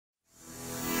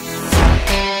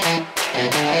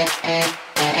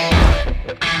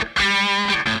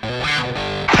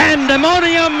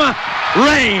Pandemonium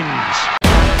reigns.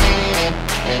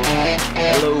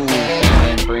 Hello,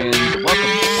 my friends.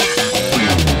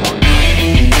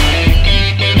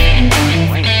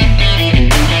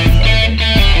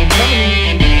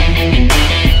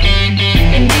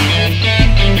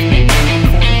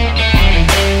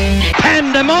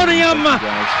 Pandemonium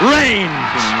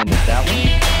reigns. That one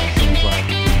seems like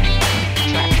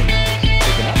traction is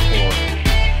picking up for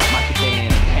Mikey Dan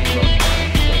and Pandemonium.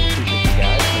 So appreciate you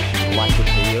guys. Make sure you like this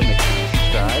video. Make sure you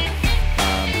subscribe.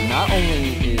 Not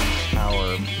only is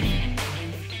our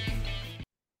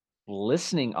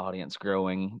listening audience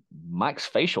growing, Mike's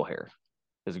facial hair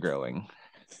is growing.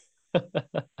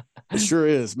 It sure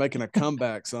is making a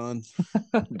comeback, son.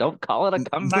 Don't call it a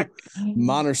comeback.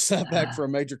 Minor setback for a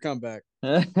major comeback.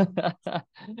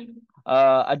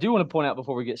 I do want to point out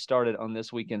before we get started on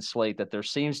this weekend slate that there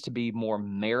seems to be more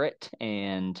merit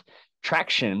and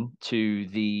traction to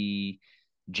the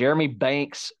Jeremy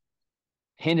Banks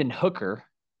Hendon Hooker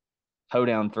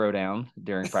hoedown throwdown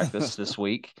during practice this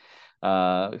week.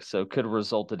 So could have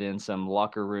resulted in some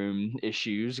locker room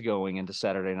issues going into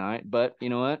Saturday night. But you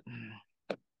know what?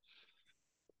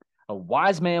 A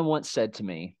wise man once said to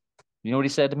me, you know what he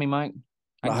said to me, Mike?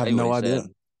 I have no idea.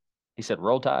 He said,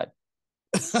 roll tide.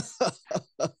 So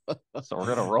we're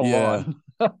going to roll on.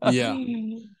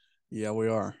 Yeah, we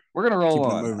are. We're going to roll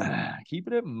Keeping on. it moving.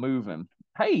 Keeping it moving.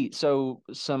 Hey, so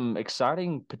some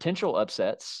exciting potential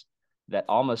upsets that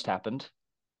almost happened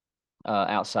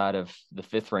outside of the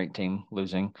fifth-ranked team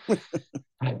losing.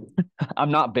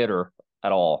 I'm not bitter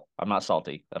at all. I'm not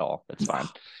salty at all. It's fine.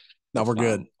 No, we're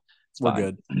good. We're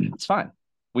good. It's fine.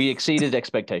 We exceeded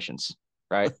expectations,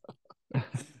 right?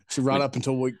 So right up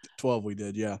until week 12 we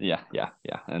did, yeah. Yeah.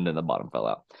 And then the bottom fell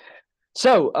out.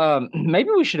 So maybe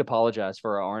we should apologize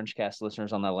for our Orange Cast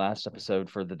listeners on that last episode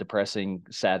for the depressing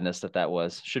sadness that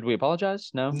was. Should we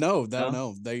apologize? No? No.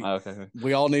 Okay.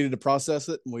 We all needed to process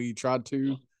it, and we tried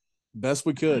to best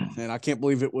we could. And I can't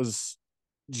believe it was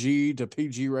G to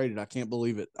PG rated. I can't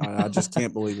believe it. I just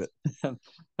can't believe it.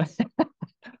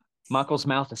 Michael's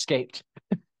mouth escaped.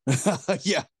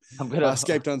 Yeah. I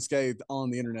escaped unscathed on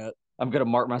the internet. I'm going to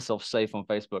mark myself safe on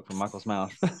Facebook from Michael's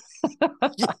mouth.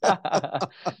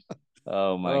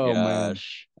 Oh, my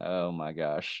gosh. All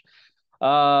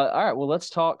right. Well, let's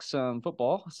talk some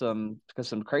football. Because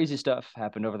some crazy stuff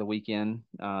happened over the weekend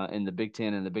in the Big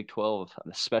Ten and the Big 12,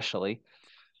 especially.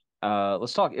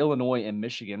 Let's talk Illinois and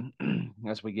Michigan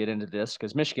as we get into this.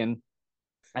 Because Michigan,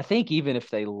 I think even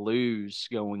if they lose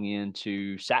going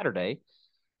into Saturday,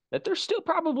 that they're still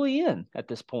probably in at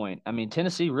this point. I mean,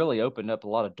 Tennessee really opened up a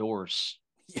lot of doors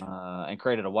and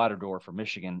created a wider door for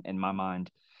Michigan in my mind.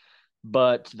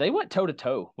 But they went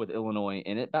toe-to-toe with Illinois,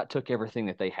 and it about took everything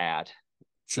that they had.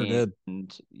 Sure did.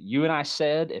 And you and I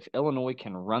said if Illinois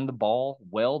can run the ball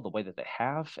well the way that they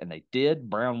have, and they did.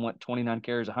 Brown went 29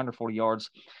 carries, 140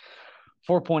 yards,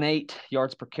 4.8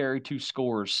 yards per carry, 2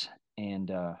 scores.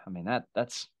 And, I mean,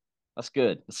 that's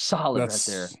good. That's solid right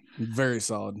there. Very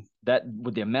solid. That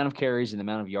with the amount of carries and the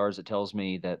amount of yards, it tells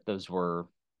me that those were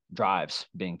drives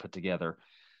being put together.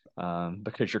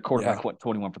 Because your quarterback went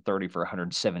 21 for 30 for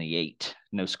 178,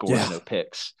 no scores, no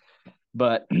picks.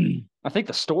 But I think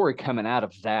the story coming out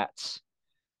of that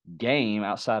game,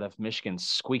 outside of Michigan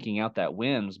squeaking out that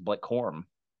win, was Blake Corum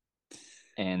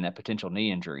and that potential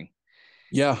knee injury.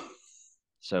 Yeah.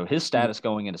 So his status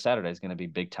going into Saturday is going to be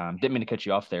big time. Didn't mean to cut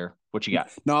you off there. What you got?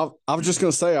 No, I was just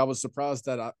going to say I was surprised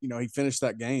that he finished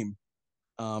that game,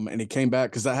 and he came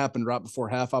back because that happened right before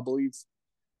half, I believe.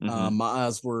 Mm-hmm. My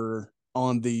eyes were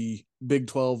on the Big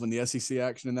 12 and the SEC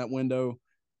action in that window,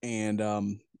 and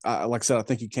like I said, I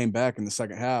think he came back in the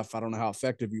second half. I don't know how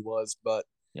effective he was, but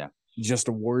just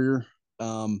a warrior.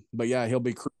 But yeah, he'll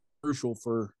be crucial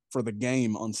for the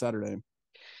game on Saturday.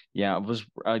 Yeah, it was,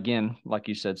 again, like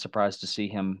you said, surprised to see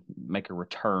him make a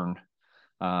return.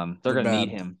 They're going to need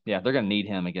him. Yeah, they're going to need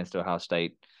him against Ohio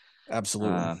State.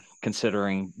 Absolutely.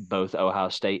 Considering both Ohio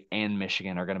State and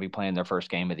Michigan are going to be playing their first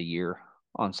game of the year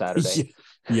on Saturday.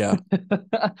 Yeah.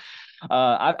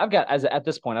 I've got, at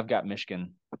this point, I've got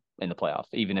Michigan in the playoff,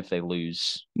 even if they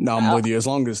lose. No, I'm with you. As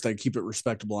long as they keep it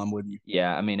respectable, I'm with you.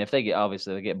 Yeah, I mean, if they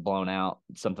get blown out,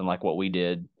 something like what we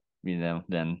did,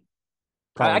 then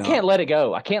I can't let it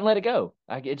go. I can't let it go.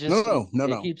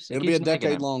 No. It'll be a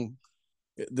decade long.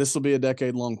 This will be a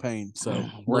decade long pain. So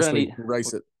we're going to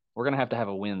erase it. We're going to have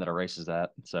a win that erases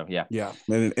that. So, yeah. Yeah.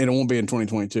 And it won't be in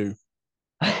 2022.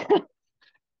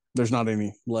 There's not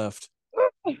any left.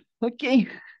 Okay.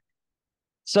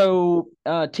 So,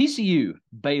 TCU,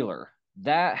 Baylor,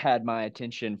 that had my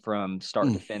attention from start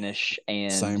to finish.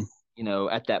 And Same.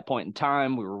 at that point in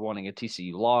time, we were wanting a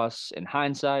TCU loss. In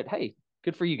hindsight, hey,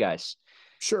 good for you guys.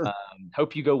 Sure.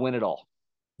 Hope you go win it all.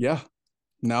 Yeah.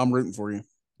 Now I'm rooting for you.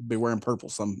 Be wearing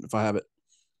purple if I have it.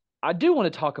 I do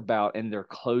want to talk about in their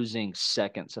closing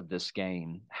seconds of this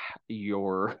game,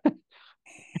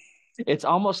 it's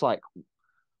almost like,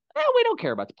 we don't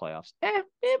care about the playoffs.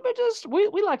 But just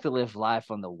we like to live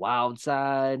life on the wild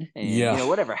side, and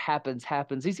whatever happens,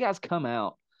 happens. These guys come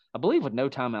out, I believe, with no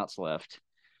timeouts left.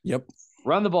 Yep.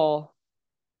 Run the ball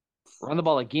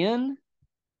again,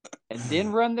 and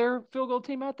then run their field goal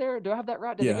team out there. Do I have that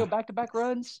right? Did they go back-to-back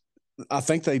runs? I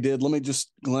think they did. Let me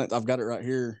just glance. I've got it right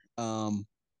here.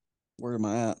 Where am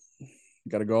I at?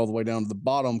 Got to go all the way down to the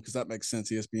bottom because that makes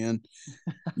sense, ESPN.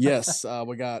 Yes,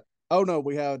 we got –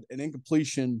 we had an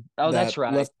incompletion. Oh, that's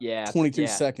right. Left 22 yeah.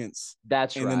 seconds.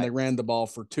 That's right. And then they ran the ball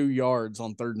for 2 yards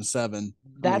on 3rd and 7.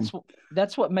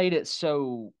 That's what made it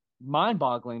so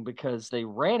mind-boggling, because they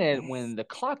ran it when the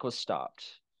clock was stopped.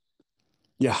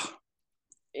 Yeah.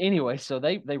 Anyway, so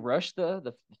they rushed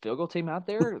the field goal team out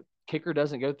there. Kicker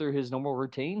doesn't go through his normal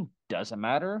routine. Doesn't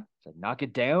matter. They knock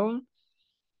it down.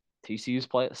 TCU's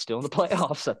still in the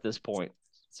playoffs at this point.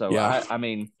 So, yeah. I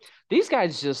mean, these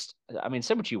guys just –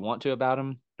 say what you want to about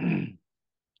them.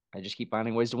 They just keep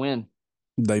finding ways to win.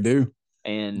 They do.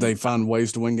 And they find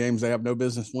ways to win games they have no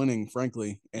business winning,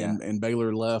 frankly. And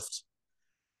Baylor left,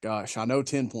 gosh, I know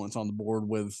 10 points on the board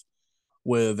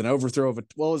with an overthrow of it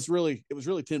was really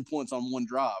 10 points on one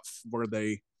drive where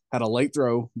they had a late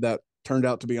throw that turned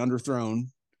out to be underthrown.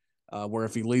 Where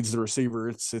if he leads the receiver,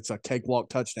 it's a cakewalk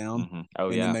touchdown. Mm-hmm. Oh,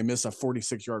 and then they miss a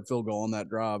 46-yard field goal on that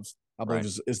drive. I believe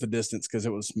is the distance because it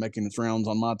was making its rounds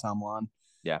on my timeline.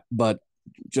 Yeah. But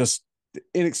just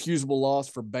inexcusable loss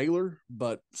for Baylor,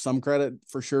 but some credit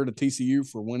for sure to TCU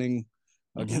for winning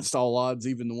against all odds,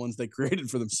 even the ones they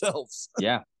created for themselves.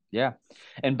 Yeah. Yeah.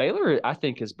 And Baylor, I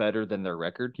think, is better than their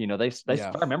record. If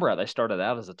I remember right, they started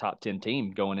out as a top 10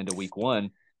 team going into week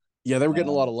 1. Yeah, they were getting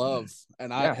a lot of love,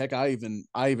 and I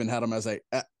even had them as I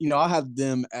had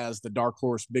them as the dark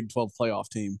horse Big 12 playoff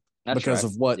team. That's because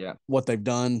right. of what they've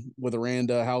done with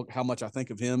Aranda, how much I think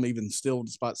of him, even still,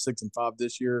 despite 6-5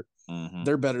 this year. Mm-hmm.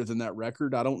 They're better than that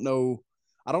record. I don't know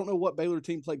what Baylor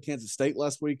team played Kansas State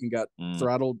last week and got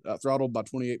throttled by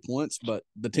 28 points, but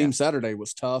the team Saturday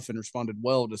was tough and responded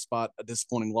well despite a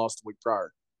disappointing loss the week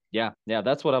prior. Yeah,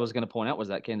 that's what I was going to point out was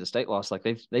that Kansas State loss. Like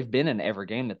they've been in every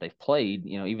game that they've played.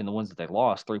 Even the ones that they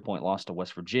lost, 3-point loss to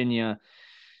West Virginia,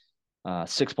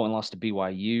 6-point loss to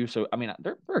BYU. So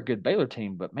they're a good Baylor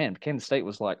team, but man, Kansas State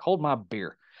was like, hold my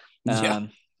beer. And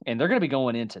they're going to be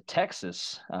going into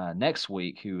Texas next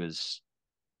week, who is,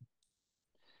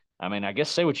 I guess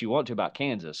say what you want to about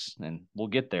Kansas, and we'll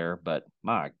get there. But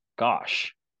my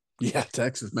gosh. Yeah,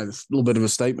 Texas made a little bit of a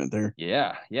statement there.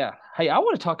 Yeah. Hey, I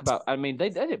want to talk about. They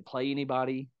didn't play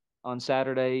anybody on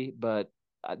Saturday, but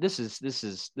this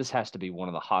has to be one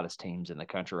of the hottest teams in the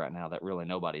country right now that really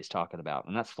nobody's talking about,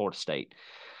 and that's Florida State.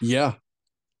 Yeah,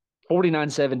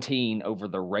 49-17 over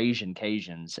the Ragin'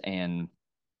 Cajuns, and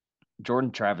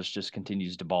Jordan Travis just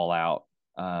continues to ball out.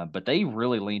 But they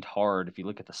really leaned hard. If you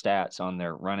look at the stats on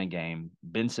their running game,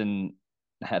 Benson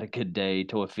had a good day.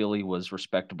 Toafili was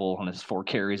respectable on his 4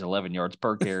 carries, 11 yards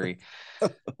per carry.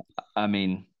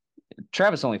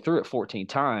 Travis only threw it 14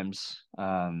 times.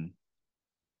 But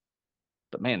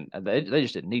man, they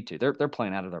just didn't need to. They're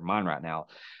playing out of their mind right now.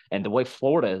 And the way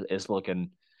Florida is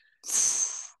looking,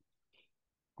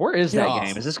 where is that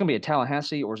game? Is this going to be at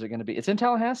Tallahassee, or is it going to be? It's in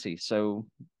Tallahassee, so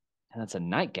that's a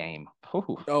night game.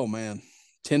 Ooh. Oh man,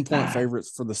 10-point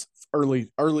favorites for the early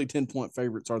 10-point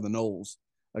favorites are the Noles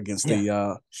against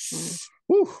the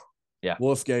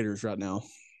Wolf Gators right now.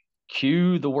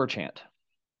 Cue the war chant.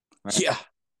 Right? Yeah.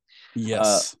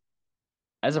 Yes.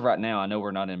 As of right now, I know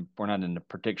we're not in the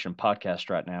prediction podcast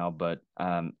right now, but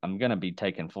I'm going to be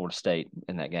taking Florida State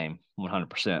in that game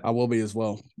 100%. I will be as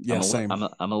well. Yeah, same.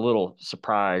 I'm a little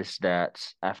surprised that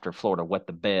after Florida wet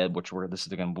the bed, this is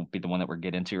going to be the one that we're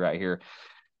getting into right here,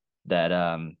 that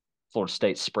Florida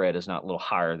State's spread is not a little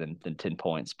higher than 10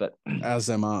 points. But as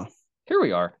am I. Here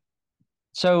we are.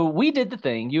 So we did the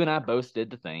thing. You and I both did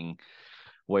the thing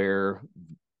where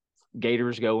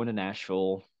Gators go into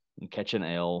Nashville and catch an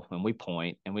L, and we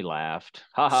point and we laughed.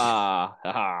 Ha ha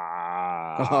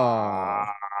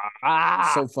ha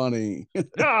ha! So funny.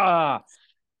 But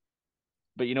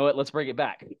you know what? Let's bring it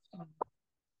back.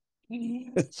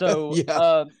 So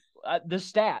the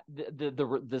stat,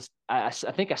 I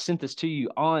think I sent this to you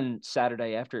on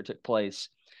Saturday after it took place.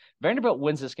 Vanderbilt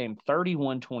wins this game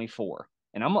 31-24.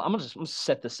 And I'm gonna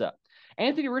set this up.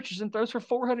 Anthony Richardson throws for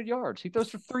 400 yards. He throws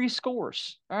for 3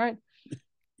 scores. All right.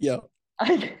 Yeah.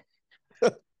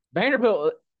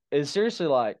 Vanderbilt is seriously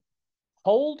like,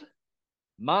 hold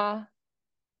my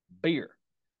beer.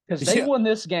 Because they won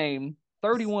this game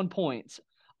 31 points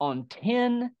on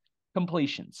 10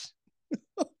 completions.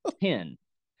 10.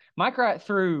 Mike Wright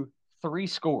threw 3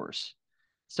 scores.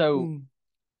 So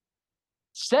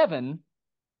 7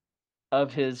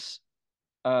 of his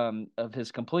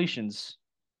completions.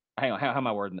 Hang on, how am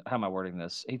I wording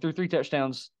this? He threw 3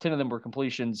 touchdowns, 10 of them were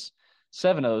completions,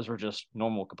 7 of those were just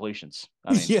normal completions.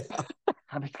 I mean,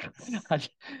 I mean,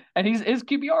 and his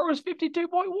QBR was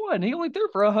 52.1. He only threw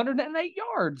for 108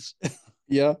 yards.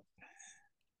 Yeah.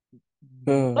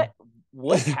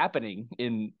 What's happening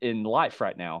in life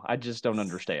right now? I just don't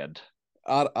understand.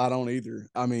 I don't either.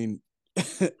 I mean,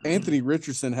 Anthony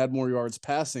Richardson had more yards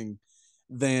passing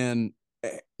than.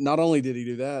 Not only did he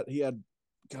do that, he had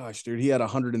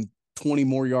 120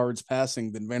 more yards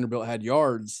passing than Vanderbilt had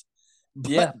yards.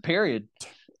 Yeah, period.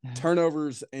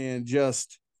 Turnovers and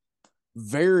just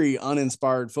very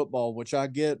uninspired football, which I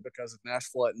get because of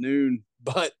Nashville at noon,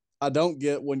 but I don't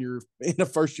get when you're in a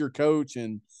first-year coach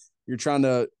and you're trying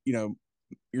to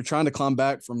climb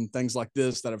back from things like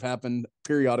this that have happened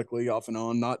periodically off and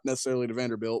on, not necessarily to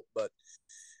Vanderbilt, but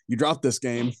you dropped this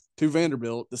game to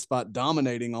Vanderbilt despite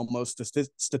dominating almost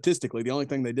statistically. The only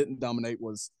thing they didn't dominate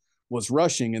was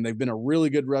rushing, and they've been a really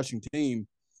good rushing team.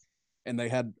 And they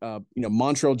had,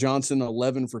 Montrell Johnson,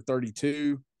 11 for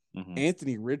 32. Mm-hmm.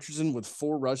 Anthony Richardson with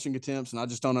 4 rushing attempts, and I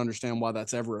just don't understand why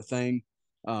that's ever a thing.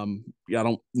 I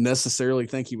don't necessarily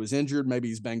think he was injured. Maybe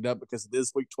he's banged up because it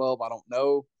is week 12. I don't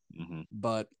know. Mm-hmm.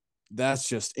 But that's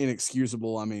just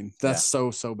inexcusable. I mean, that's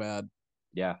so bad.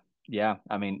 Yeah. Yeah.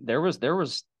 I mean, there was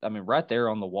right there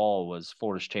on the wall was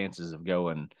Florida's chances of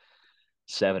going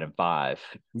 7-5.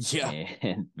 Yeah.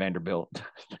 And Vanderbilt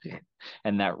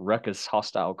and that ruckus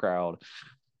hostile crowd.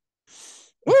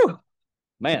 Woo!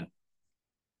 Man.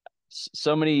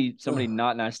 So many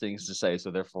not nice things to say,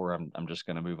 so therefore I'm just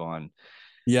going to move on.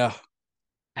 Yeah.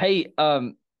 Hey,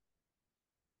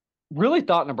 really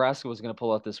thought Nebraska was going to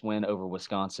pull out this win over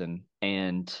Wisconsin,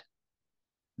 and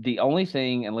the only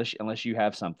thing, unless you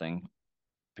have something,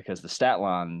 because the stat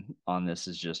line on this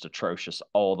is just atrocious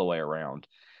all the way around,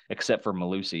 except for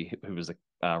Malusi, who was the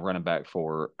running back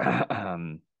for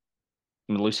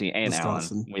Malusi and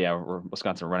Wisconsin. Allen. Yeah, we're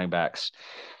Wisconsin running backs.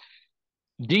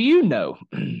 Do you know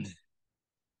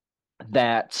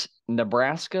that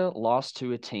Nebraska lost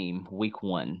to a team week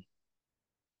 1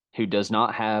 who does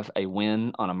not have a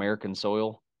win on American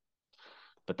soil,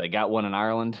 but they got one in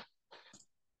Ireland?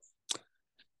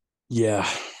 Yeah.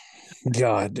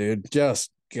 God, dude.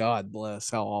 Just God bless.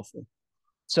 How awful.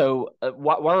 So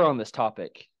while we're on this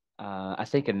topic, I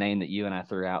think a name that you and I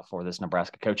threw out for this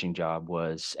Nebraska coaching job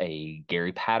was a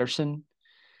Gary Patterson.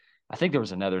 I think there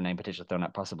was another name potentially thrown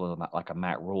out, possibly like a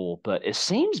Matt Rule, but it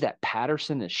seems that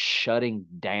Patterson is shutting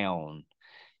down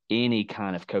any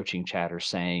kind of coaching chatter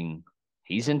saying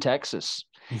he's in Texas.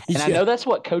 And I know that's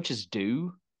what coaches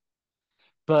do,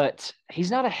 but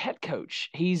he's not a head coach.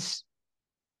 He's,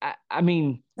 I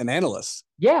mean, an analyst.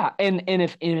 Yeah. And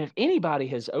if anybody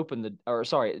has opened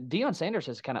Deion Sanders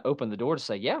has kind of opened the door to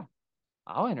say, yeah,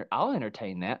 I'll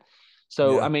entertain that.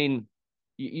 So, yeah. I mean,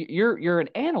 you're an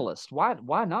analyst.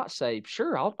 Why not say,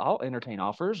 sure, I'll entertain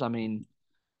offers? I mean,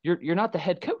 you're not the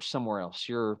head coach somewhere else.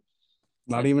 You're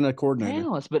not even a coordinator.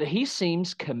 Analyst, but he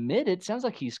seems committed. Sounds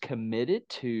like he's committed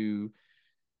to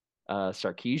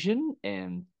Sarkisian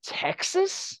and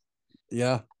Texas.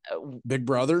 Yeah. Big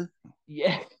brother.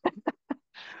 Yeah.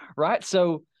 Right.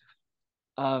 So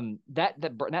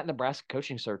that Nebraska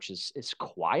coaching search is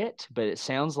quiet, but it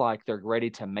sounds like they're ready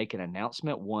to make an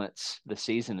announcement once the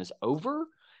season is over.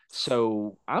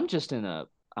 So I'm in a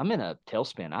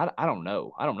tailspin. I don't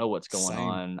know. I don't know what's going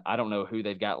on. I don't know who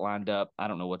they've got lined up. I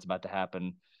don't know what's about to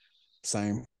happen.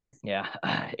 Same. Yeah.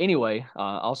 Anyway,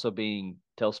 also being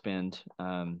tailspinned,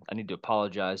 I need to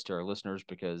apologize to our listeners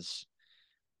because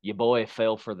your boy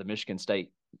fell for the Michigan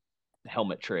State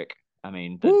helmet trick. I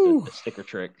mean, the sticker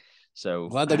trick. So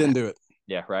glad they didn't do it.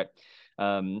 Yeah, right.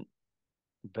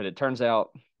 But it turns out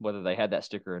whether they had that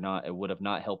sticker or not, it would have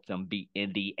not helped them beat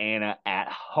Indiana at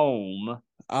home.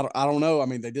 I don't know. I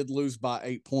mean, they did lose by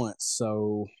 8 points.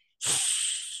 So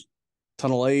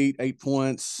tunnel 8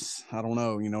 points. I don't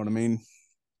know. You know what I mean?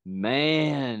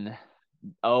 Man.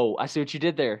 Oh, I see what you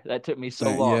did there. That took me so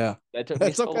long. Yeah. That took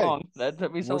me so long. That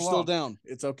took me so long. We're still down.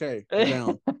 It's okay. We're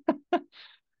down.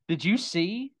 Did you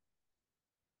see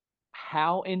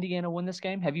how Indiana won this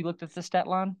game? Have you looked at the stat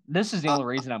line? This is the only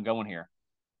reason I'm going here.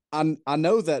 I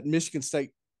know that Michigan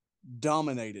State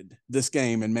dominated this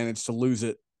game and managed to lose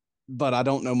it, but I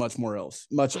don't know much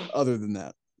other than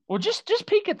that. Well, just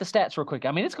peek at the stats real quick.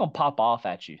 I mean, it's gonna pop off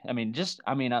at you. I mean,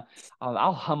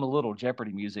 I'll hum a little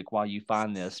Jeopardy music while you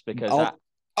find this because I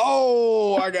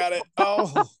got it.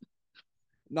 Oh,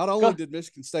 not only did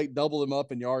Michigan State double them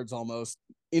up in yards almost,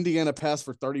 Indiana passed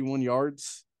for 31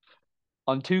 yards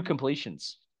on 2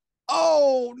 completions.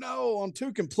 Oh no, on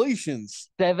 2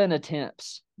 completions. 7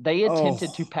 attempts. They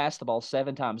attempted to pass the ball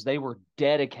 7 times. They were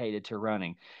dedicated to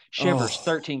running. Shivers,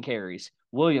 13 carries.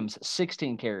 Williams,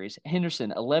 16 carries.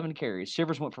 Henderson, 11 carries.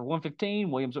 Shivers went for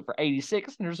 115. Williams went for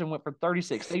 86. Henderson went for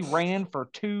 36. They ran for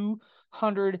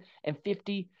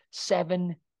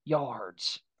 257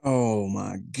 yards. Oh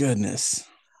my goodness.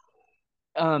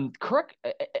 Correct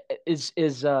is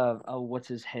what's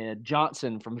his head?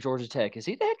 Johnson from Georgia Tech. Is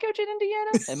he the head coach at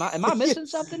Indiana? Am I missing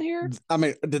something here? I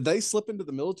mean, did they slip into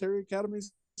the military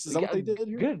academies? Is that what they did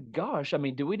here? Good gosh. I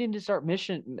mean, do we need to start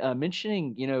mentioning,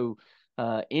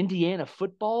 Indiana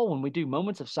football when we do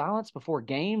moments of silence before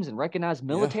games and recognize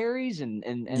militaries and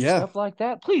stuff like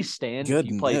that? Please stand if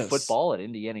you play football at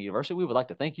Indiana University. We would like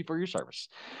to thank you for your service.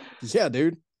 Yeah,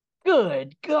 dude.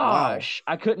 Good gosh.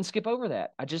 Wow. I couldn't skip over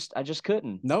that. I just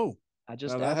couldn't. No. That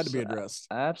had to be addressed.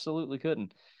 I absolutely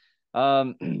couldn't.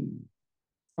 We're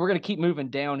going to keep moving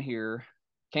down here.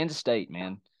 Kansas State,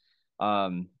 man.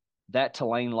 That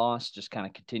Tulane loss just kind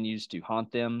of continues to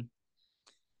haunt them.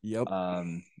 Yep.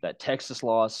 That Texas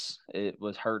loss, it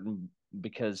was hurting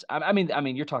because I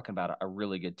mean, you're talking about a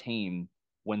really good team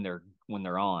when they're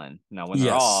on. Now, when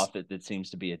they're off, it seems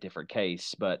to be a different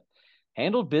case. But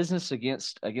handled business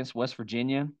against West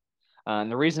Virginia.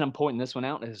 And the reason I'm pointing this one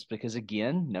out is because,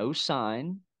 again, no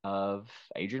sign of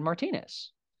Adrian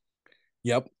Martinez.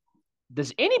 Yep.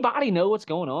 Does anybody know what's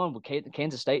going on with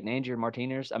Kansas State and Adrian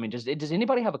Martinez? I mean, does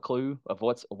anybody have a clue of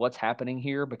what's happening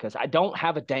here? Because I don't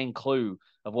have a dang clue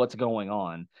of what's going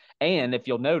on. And if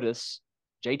you'll notice,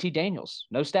 JT Daniels,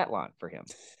 no stat line for him.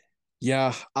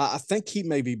 Yeah, I think he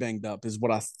may be banged up is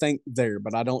what I think there,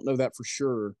 but I don't know that for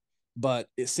sure. But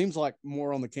it seems like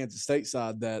more on the Kansas State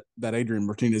side that Adrian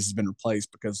Martinez has been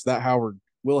replaced because that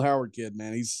Will Howard kid,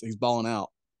 man, he's balling out.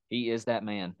 He is that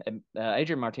man.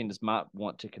 Adrian Martinez might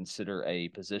want to consider a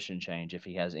position change if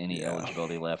he has any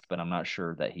eligibility left, but I'm not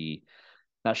sure that he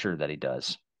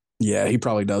does. Yeah, he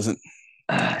probably doesn't.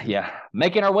 Yeah,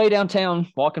 making our way downtown,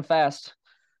 walking fast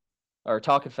or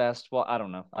talking fast. Well, I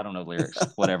don't know lyrics.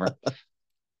 Whatever.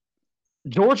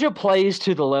 Georgia plays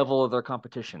to the level of their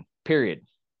competition. Period.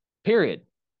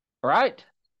 All right.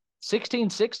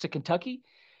 16-6 to Kentucky.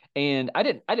 And I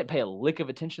didn't pay a lick of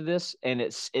attention to this. And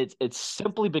it's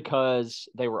simply because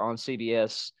they were on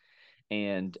CBS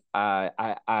and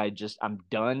I'm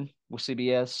done with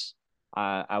CBS.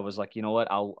 I was like, you know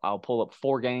what? I'll pull up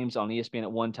 4 games on ESPN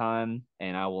at one time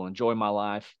and I will enjoy my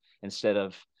life instead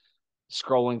of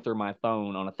scrolling through my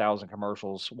phone on 1,000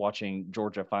 commercials, watching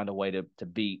Georgia find a way to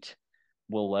beat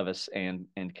Will Levis and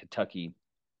Kentucky.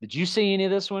 Did you see any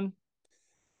of this one?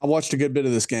 I watched a good bit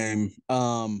of this game.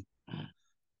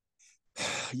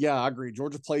 Yeah, I agree.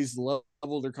 Georgia plays the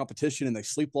level of their competition and they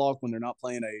sleepwalk when they're not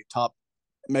playing a top,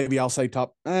 maybe I'll say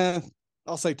top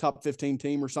 15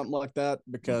 team or something like that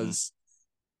because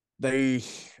they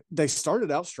started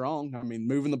out strong. I mean,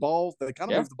 moving the ball, they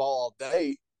kind of moved the ball all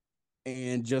day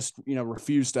and just,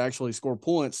 refused to actually score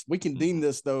points. We can deem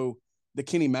this, though, the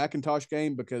Kenny McIntosh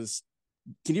game because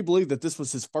can you believe that this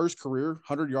was his first career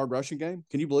 100-yard rushing game?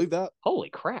 Can you believe that? Holy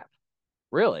crap.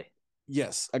 Really?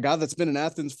 Yes. A guy that's been in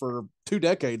Athens for 2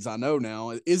 decades, I know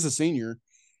now, is a senior,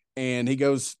 and he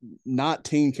goes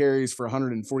 19 carries for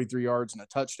 143 yards and a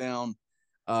touchdown.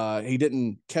 He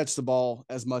didn't catch the ball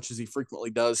as much as he frequently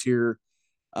does here.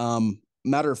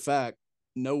 Matter of fact,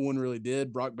 no one really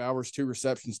did. Brock Bowers, 2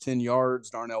 receptions, 10 yards.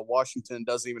 Darnell Washington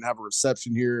doesn't even have a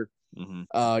reception here.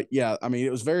 Yeah, I mean,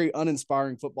 it was very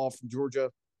uninspiring football from Georgia.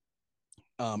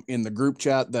 In the group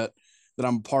chat that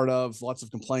I'm a part of, lots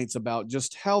of complaints about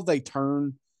just how they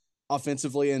turn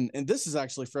offensively. And this is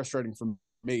actually frustrating for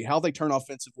me, how they turn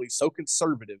offensively so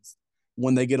conservative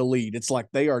when they get a lead. It's like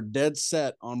they are dead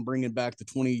set on bringing back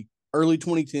the early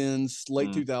 2010s, late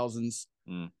 2000s,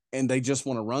 and they just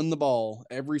want to run the ball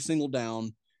every single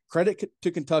down. Credit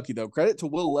to Kentucky, though. Credit to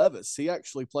Will Levis. He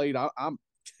actually played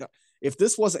if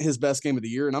this wasn't his best game of the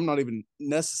year, and I'm not even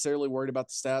necessarily worried about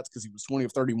the stats because he was 20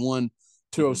 of 31,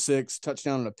 206,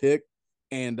 touchdown and a pick.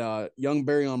 And young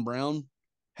Barryon Brown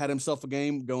had himself a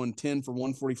game going 10 for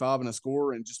 145 and a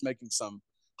score and just making some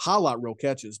highlight reel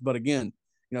catches. But again,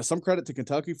 some credit to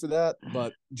Kentucky for that,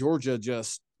 but Georgia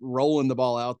just rolling the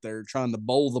ball out there, trying to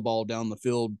bowl the ball down the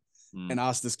field and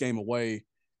ice this game away.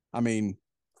 I mean,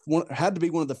 had to be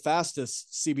one of the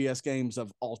fastest CBS games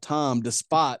of all time,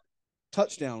 despite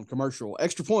touchdown commercial,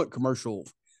 extra point commercial,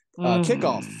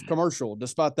 Kickoff commercial,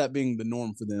 despite that being the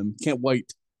norm for them. Can't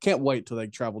wait till they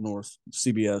travel north.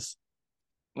 CBS.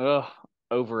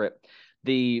 Over it.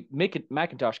 The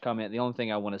McIntosh comment, the only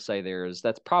thing I want to say there is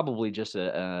that's probably just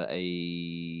the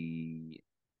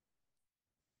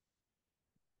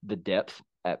depth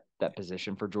at that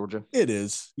position for Georgia. It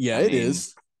is. Yeah, it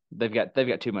is. They've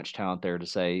got too much talent there to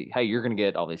say, hey, you're going to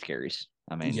get all these carries.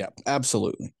 I mean, yeah,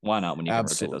 absolutely. Why not when you can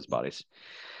rotate those bodies?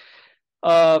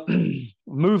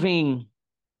 Moving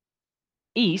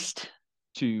east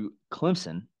to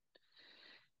Clemson.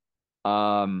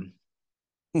 I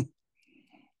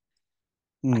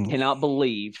cannot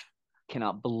believe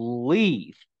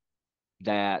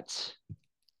that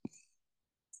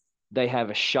they have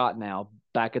a shot now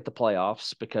back at the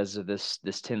playoffs because of this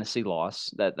Tennessee loss.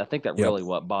 That I think that really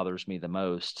what bothers me the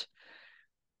most.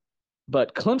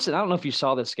 But Clemson, I don't know if you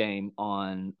saw this game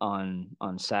on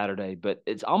Saturday, but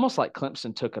it's almost like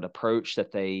Clemson took an approach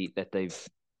that I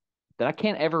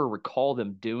can't ever recall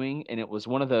them doing, and it was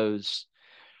one of those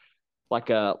like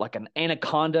an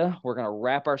anaconda. We're going to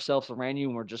wrap ourselves around you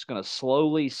and we're just going to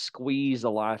slowly squeeze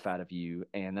the life out of you.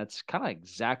 And that's kind of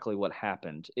exactly what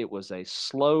happened. It was a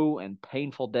slow and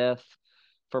painful death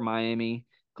for Miami.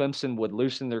 Clemson would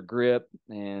loosen their grip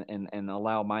and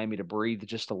allow Miami to breathe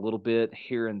just a little bit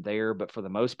here and there. But for the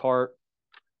most part,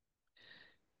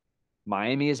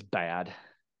 Miami is bad.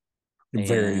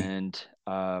 Very. And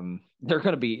they're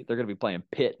going to be playing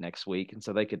Pitt next week, and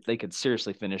so they could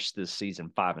seriously finish this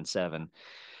season 5-7.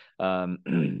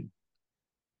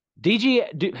 DJ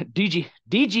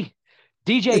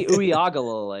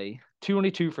Uiagalelei,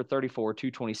 22 for 34,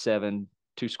 227,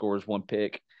 2 scores, 1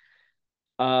 pick.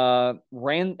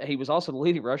 He was also the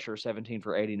leading rusher, 17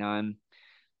 for 89.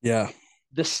 Yeah.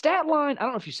 The stat line, I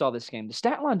don't know if you saw this game. The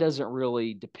stat line doesn't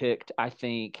really depict, I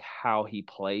think, how he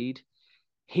played.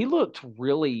 He looked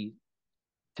really,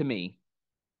 to me,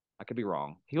 I could be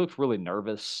wrong. He looked really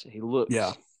nervous. He looked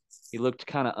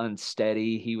kind of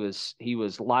unsteady. He was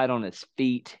light on his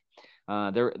feet.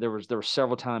 There were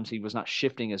several times he was not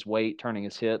shifting his weight, turning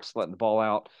his hips, letting the ball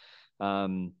out.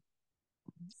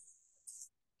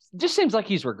 Just seems like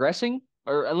he's regressing,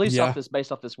 or at least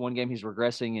based off this one game, he's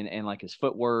regressing and like his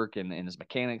footwork and his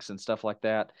mechanics and stuff like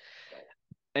that.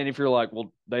 And if you're like,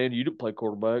 well, Dan, you didn't play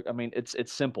quarterback. I mean, it's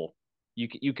simple.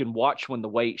 You can watch when the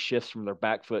weight shifts from their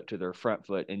back foot to their front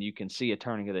foot, and you can see a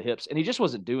turning of the hips, and he just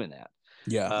wasn't doing that.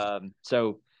 Yeah.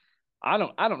 So I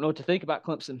don't know what to think about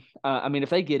Clemson. I mean, if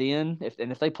they get in,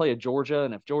 if they play a Georgia,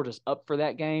 and if Georgia's up for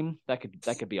that game, that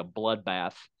could be a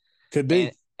bloodbath. Could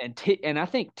be. And I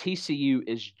think TCU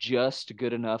is just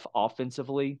good enough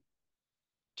offensively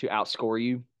to outscore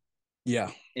you.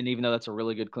 Yeah. And even though that's a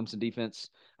really good Clemson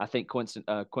defense, I think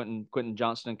Quentin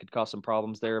Johnston could cause some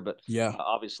problems there. But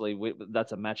obviously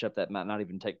that's a matchup that might not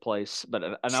even take place.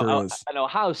 But I know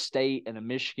Ohio State and a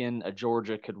Michigan, a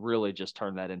Georgia could really just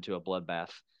turn that into a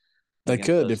bloodbath. They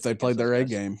could if they played their A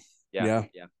game. Yeah.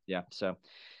 So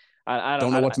I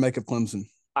don't know what to make of Clemson.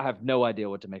 I have no idea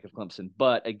what to make of Clemson.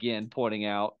 But again, pointing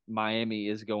out Miami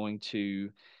is going to,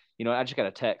 I just got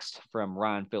a text from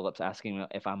Ryan Phillips asking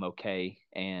if I'm okay.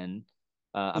 And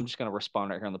I'm just going to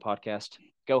respond right here on the podcast.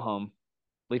 Go home.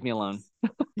 Leave me alone.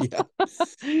 Yeah.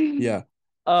 Yeah.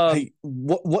 Hey,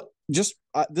 what just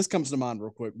this comes to mind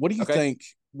real quick. What do you think?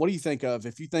 What do you think of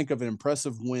if you think of an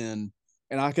impressive win,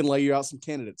 and I can lay you out some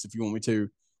candidates if you want me to.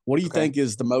 What do you think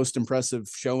is the most impressive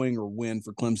showing or win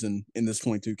for Clemson in this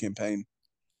 22 campaign?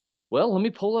 Well, let me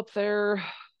pull up their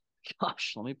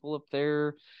schedule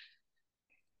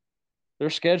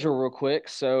real quick.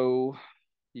 So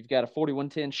you've got a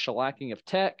 41-10 shellacking of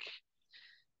Tech.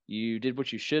 You did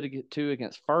what you should get to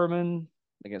against Furman,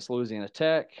 against Louisiana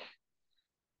Tech.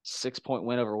 6-point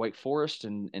win over Wake Forest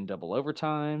in double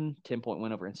overtime. 10-point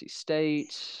win over NC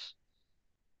State.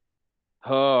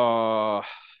 Oh,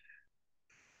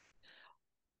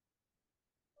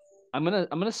 I'm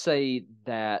gonna say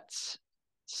that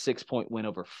 6-point win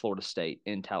over Florida State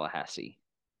in Tallahassee.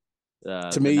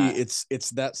 To me, it's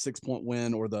that 6-point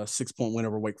win or the 6-point win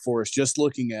over Wake Forest. Just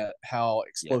looking at how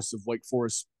explosive Wake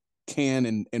Forest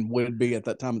can and would be at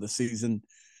that time of the season,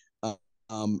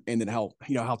 and then how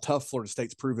tough Florida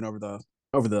State's proven over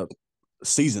the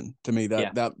season. To me,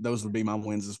 that those would be my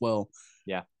wins as well.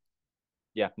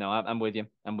 Yeah. No, I'm with you.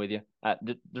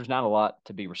 There's not a lot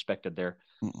to be respected there.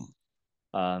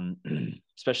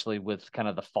 Especially with kind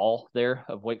of the fall there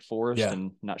of Wake Forest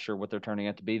and not sure what they're turning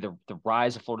out to be. The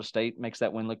rise of Florida State makes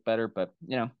that win look better, but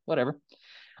whatever.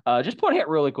 Just pointing out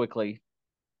really quickly,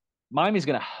 Miami's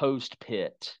going to host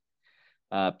Pitt.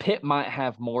 Pitt might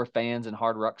have more fans in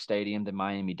Hard Rock Stadium than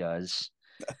Miami does.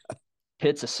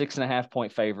 Pitt's a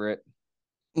 6.5-point favorite.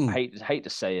 I hate to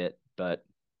say it, but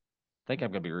I think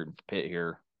I'm going to be rooting for Pitt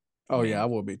here. Oh, yeah, I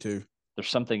will be too. There's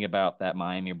something about that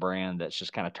Miami brand that's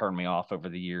just kind of turned me off over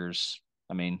the years.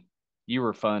 I mean, you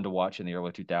were fun to watch in the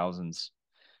early 2000s,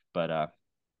 but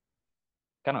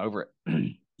kind of over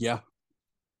it. Yeah.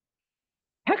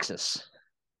 Texas.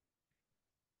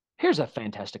 Here's a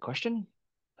fantastic question.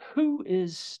 Who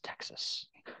is Texas?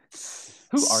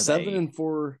 Who are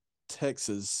 7-4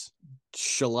 Texas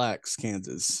shellacks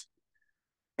Kansas.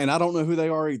 And I don't know who they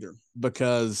are either,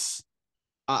 because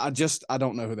I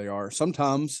don't know who they are.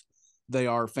 Sometimes they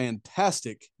are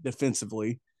fantastic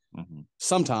defensively. Mm-hmm.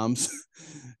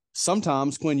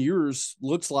 Sometimes Quinn Ewers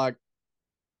looks like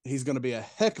he's going to be a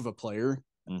heck of a player,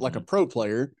 mm-hmm. like a pro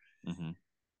player. Mm-hmm.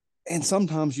 And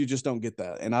sometimes you just don't get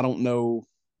that. And I don't know.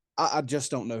 I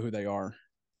just don't know who they are.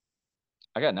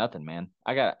 I got nothing, man.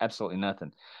 I got absolutely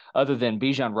nothing other than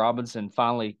Bijan Robinson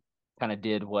finally kind of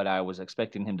did what I was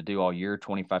expecting him to do all year,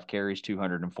 25 carries,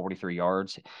 243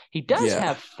 yards. He does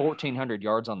have 1,400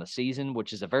 yards on the season,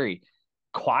 which is a very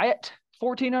quiet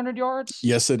 1,400 yards.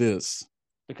 Yes, it is.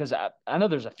 Because I know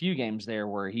there's a few games there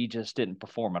where he just didn't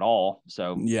perform at all.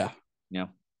 So,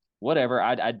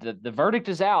 whatever. The verdict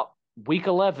is out. Week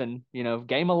 11,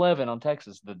 game 11 on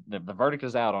Texas. The verdict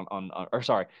is out or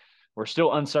sorry, we're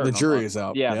still uncertain. The jury is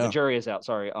out. Yeah, the jury is out.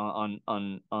 Sorry,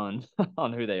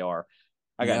 on who they are.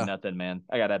 I got nothing, man.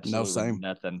 I got absolutely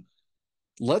nothing.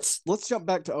 Let's jump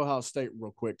back to Ohio State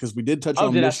real quick, because we did touch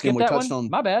on Michigan. We touched on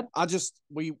my bad.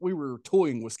 We were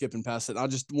toying with skipping past it. I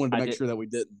just wanted to make sure that we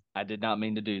didn't. I did not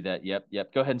mean to do that.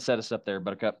 Yep. Go ahead and set us up there,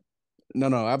 Buttercup.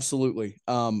 No, absolutely.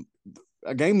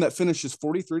 A game that finishes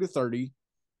 43-30,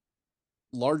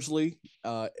 largely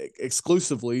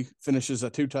exclusively finishes a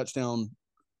 2-touchdown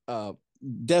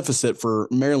deficit for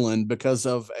Maryland because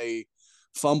of a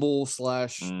fumble /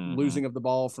 losing of the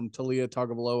ball from Taulia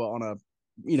Tagovailoa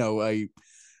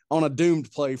on a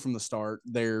doomed play from the start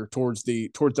there towards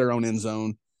their own end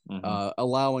zone,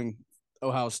 allowing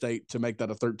Ohio State to make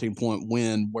that a 13-point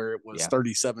win where it was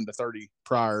 37-30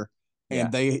 prior.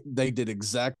 And they did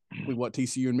exactly what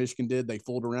TCU and Michigan did. They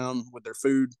fooled around with their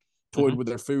food, toyed with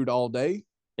their food all day.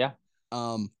 Yeah.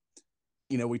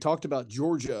 We talked about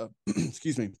Georgia,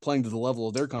 playing to the level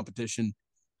of their competition.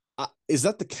 Is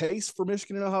that the case for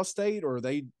Michigan and Ohio State, or are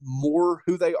they more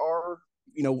who they are?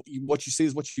 What you see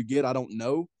is what you get. I don't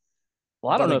know.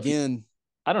 Well, I don't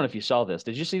know if you saw this.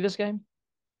 Did you see this game?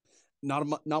 Not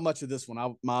much of this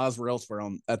one. My eyes were elsewhere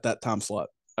at that time slot.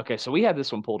 Okay, so we had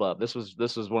this one pulled up. This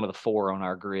was one of the 4 on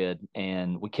our grid,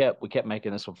 and we kept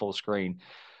making this one full screen.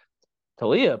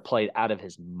 Taulia played out of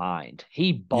his mind.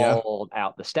 He balled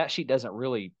out. The stat sheet doesn't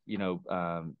really,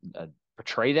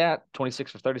 portray that.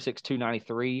 26 for 36,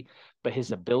 293, but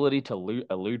his ability to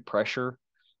elude pressure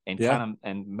and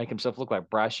and make himself look like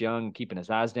Bryce Young, keeping his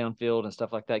eyes downfield and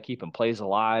stuff like that, keeping plays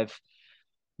alive,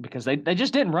 because they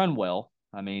just didn't run well.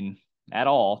 I mean, at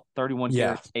all. 31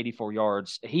 carries, 84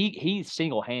 yards. He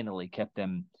single-handedly kept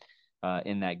them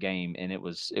in that game, and it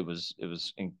was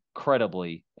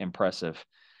incredibly impressive.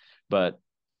 But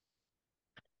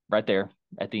right there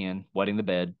at the end, wetting the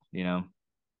bed, kind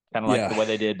of like the way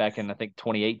they did back in, I think,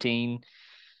 2018.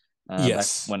 Back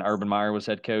when Urban Meyer was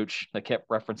head coach. They kept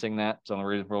referencing that. It's the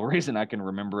only real reason I can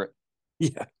remember it.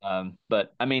 Yeah.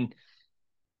 But I mean,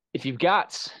 if you've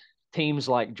got teams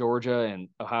like Georgia and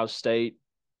Ohio State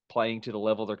playing to the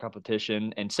level of their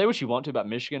competition, and say what you want to about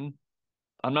Michigan,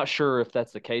 I'm not sure if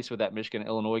that's the case with that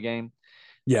Michigan-Illinois game.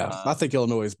 Yeah, I think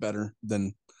Illinois is better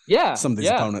than some of these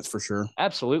opponents for sure.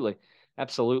 Absolutely.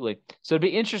 So it'd be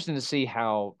interesting to see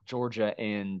how Georgia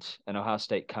and Ohio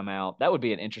State come out. That would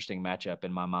be an interesting matchup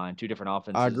in my mind. 2 different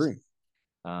offenses. I agree.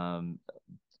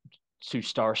 2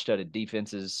 star-studded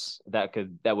defenses. That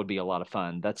would be a lot of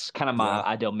fun. That's kind of my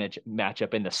ideal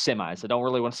matchup in the semis. I don't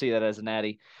really want to see that as a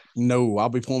natty. No, I'll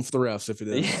be pulling for the refs if it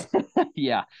is.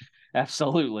 Yeah,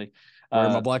 absolutely.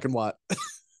 Wearing my black and white.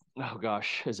 Oh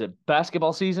gosh, is it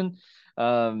basketball season?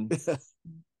 That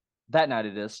night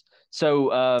it is. So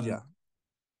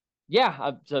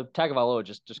so Tagovailoa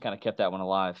just kind of kept that one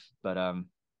alive. But I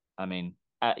mean,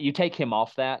 you take him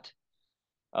off that,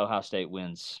 Ohio State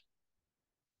wins.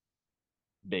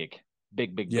 Big.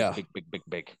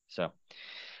 So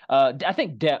I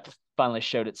think depth finally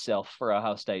showed itself for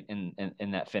Ohio State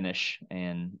in that finish,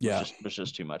 and was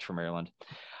just too much for Maryland.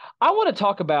 I want to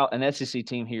talk about an SEC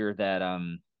team here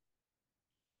that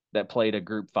played a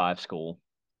Group 5 school,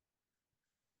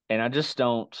 and I just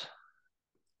don't.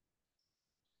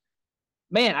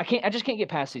 Man, I just can't get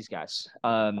past these guys.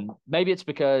 Maybe it's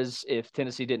because if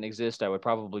Tennessee didn't exist, I would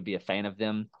probably be a fan of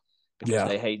them because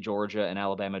they hate Georgia and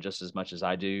Alabama just as much as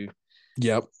I do.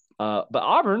 Yep. But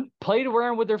Auburn played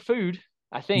around with their food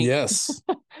I think. Yes.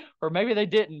 Or maybe they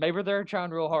didn't. Maybe they're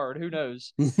trying real hard. Who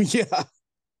knows? Yeah.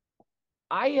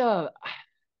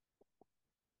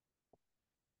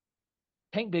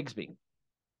 Tank Bigsby,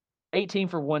 18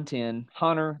 for 110.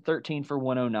 Hunter, 13 for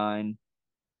 109.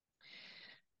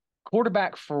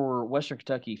 Quarterback for Western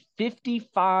Kentucky,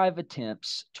 55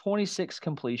 attempts, 26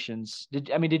 completions.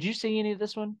 Did you see any of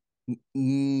this one?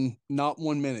 Not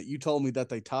 1 minute. You told me that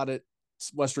they tied it.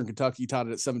 Western Kentucky tied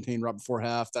it at 17 right before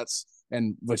half.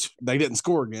 Which they didn't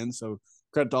score again. So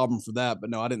credit to Auburn for that. But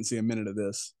no, I didn't see a minute of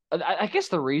this. I guess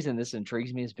the reason this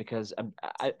intrigues me is because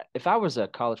if I was a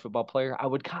college football player, I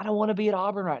would kind of want to be at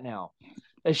Auburn right now.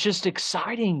 It's just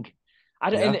exciting.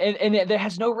 And there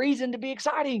has no reason to be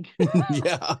exciting.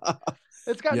 Yeah.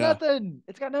 It's got nothing.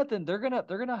 It's got nothing. They're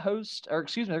gonna host, or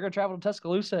excuse me, they're gonna travel to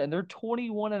Tuscaloosa, and they're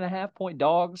 21.5-point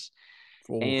dogs.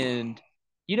 Ooh. And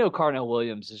Carnell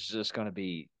Williams is just gonna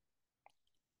be.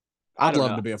 I'd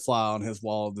love to be a fly on his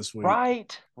wall this week.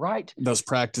 Right. Those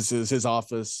practices, his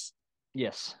office.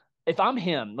 Yes. If I'm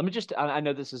him, I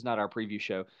know this is not our preview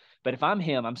show, but if I'm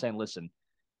him, I'm saying, listen,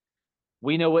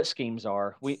 we know what schemes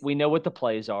are. We know what the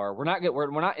plays are. We're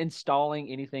not installing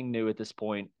anything new at this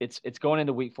point. It's going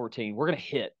into week 14. We're gonna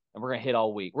hit, and we're gonna hit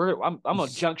all week. I'm gonna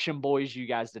junction boys you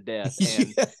guys to death,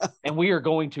 and we are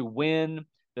going to win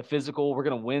the physical. We're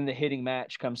gonna win the hitting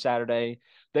match come Saturday.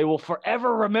 They will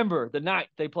forever remember the night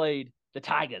they played the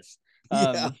Tigers.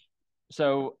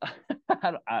 So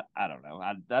I don't know.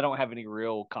 I don't have any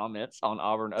real comments on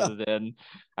Auburn other than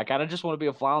I kind of just want to be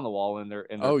a fly on the wall in their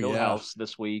field house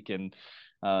this week, and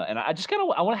I just kind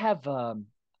of I want to have I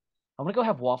want to go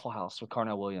have Waffle House with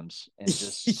Carnell Williams and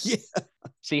just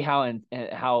see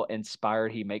how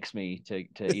inspired he makes me to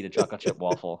eat a chocolate chip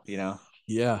waffle.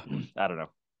 Yeah, I don't know.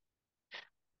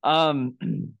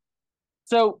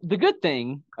 So the good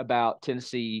thing about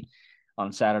Tennessee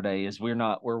on Saturday is we're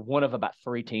one of about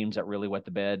 3 teams that really wet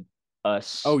the bed.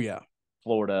 Us,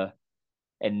 Florida,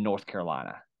 and North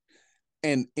Carolina.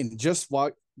 And just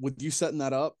with you setting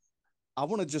that up, I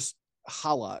want to just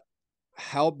highlight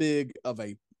how big of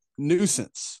a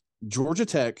nuisance Georgia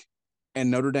Tech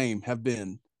and Notre Dame have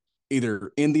been,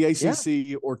 either in the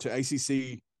ACC or to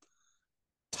ACC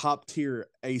top tier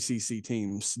ACC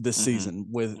teams this season,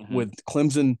 with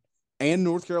Clemson and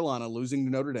North Carolina losing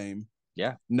to Notre Dame.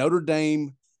 Yeah. North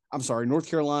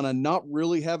Carolina not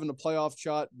really having a playoff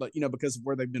shot, but because of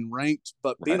where they've been ranked,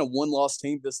 but being a one-loss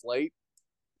team this late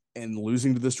and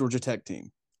losing to this Georgia Tech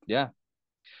team. Yeah.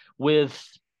 With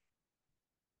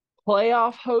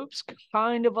playoff hopes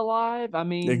kind of alive. I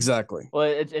mean, exactly. Well,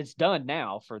 it's done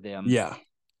now for them. Yeah.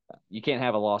 You can't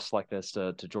have a loss like this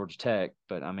to Georgia Tech,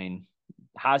 but I mean,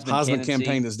 Heisman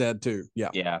campaign is dead too. Yeah.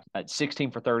 Yeah. At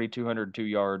 16 for 30, 202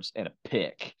 yards and a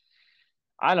pick.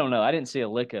 I don't know. I didn't see a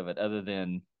lick of it other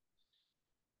than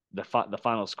the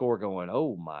final score going,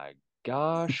 oh my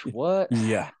gosh, what?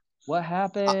 Yeah. What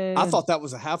happened? I thought that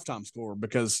was a halftime score,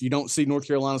 because you don't see North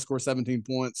Carolina score 17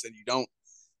 points, and you don't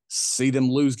see them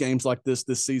lose games like this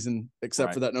season,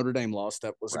 except for that Notre Dame loss.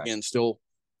 That was, again, still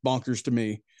bonkers to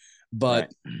me.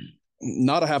 But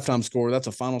not a halftime score. That's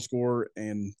a final score,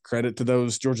 and credit to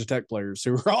those Georgia Tech players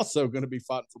who are also going to be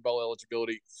fighting for bowl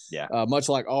eligibility. Yeah. Much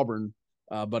like Auburn,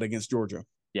 but against Georgia.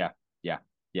 Yeah.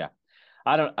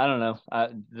 I don't know.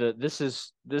 This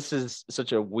is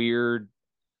such a weird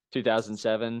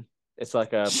 2007. It's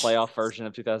like a playoff version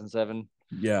of 2007.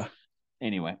 Yeah.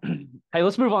 Anyway, hey,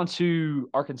 let's move on to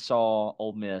Arkansas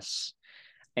Ole Miss,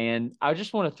 and I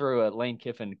just want to throw a Lane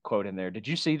Kiffin quote in there. Did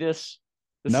you see this?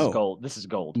 This is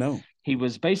gold. No. He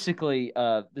was basically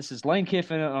this is Lane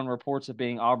Kiffin on reports of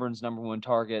being Auburn's number 1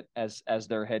 target as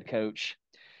their head coach,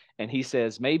 and he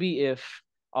says, maybe if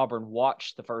Auburn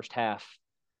watched the first half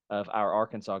of our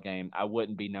Arkansas game, I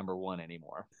wouldn't be number 1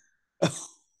 anymore.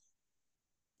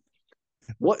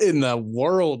 What in the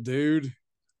world, dude?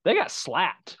 They got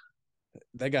slapped.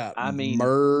 They got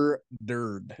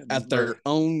murdered at their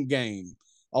own game.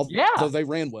 Although they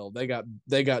ran well, they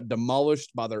got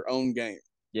demolished by their own game.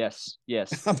 Yes.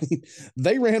 I mean,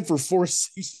 they ran for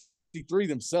 463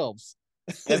 themselves.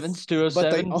 Evans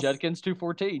 207, Judkins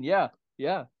 214.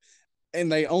 Yeah. And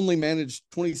they only managed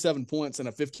 27 points and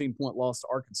a 15-point loss to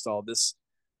Arkansas.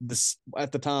 This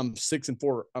at the time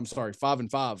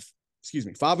 5-5. Excuse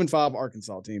me, 5-5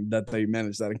 Arkansas team that they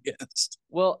managed that against.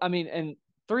 Well, I mean, and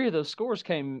 3 of those scores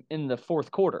came in the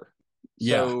fourth quarter.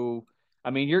 Yeah. So,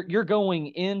 I mean, you're going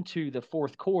into the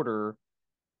fourth quarter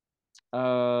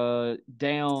down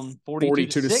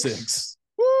 42 to 6.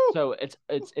 Woo! So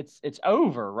it's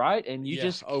over, right? And you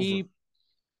just keep over.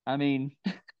 I mean,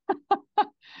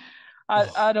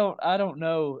 I don't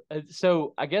know.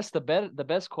 So I guess the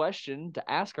best question to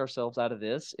ask ourselves out of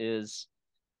this is,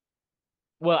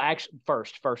 Well, actually,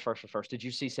 first. Did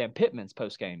you see Sam Pittman's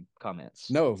post-game comments?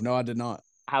 No, I did not.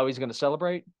 How he's going to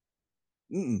celebrate?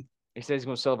 Mm-mm. He says he's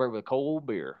going to celebrate with a cold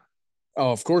beer.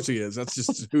 Oh, of course he is. That's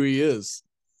just who he is.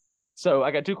 So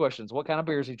I got two questions. What kind of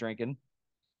beer is he drinking?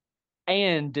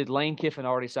 And did Lane Kiffin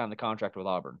already sign the contract with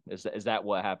Auburn? Is that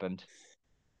what happened?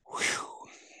 Whew.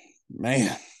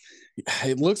 Man,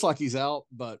 it looks like he's out,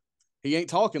 but he ain't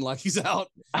talking like he's out.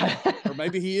 Or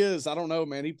maybe he is. I don't know,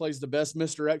 man. He plays the best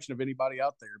misdirection of anybody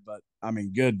out there. But, I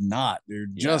mean, good not,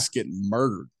 dude. Just getting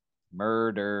murdered.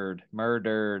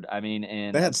 Murdered. I mean,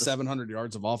 and they had 700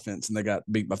 yards of offense, and they got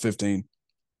beat by 15.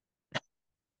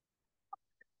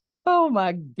 Oh,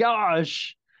 my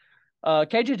gosh.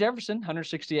 KJ Jefferson,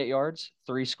 168 yards,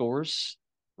 3 scores.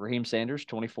 Raheem Sanders,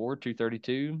 24,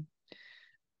 232.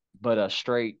 But a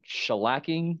straight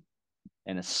shellacking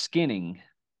and a skinning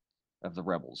of the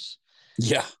Rebels.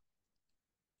 Yeah.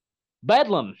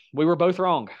 Bedlam. We were both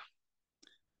wrong.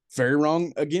 Very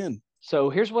wrong again.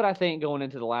 So here's what I think going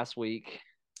into the last week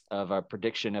of our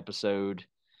prediction episode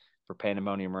for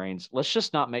Pandemonium Reigns. Let's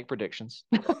just not make predictions.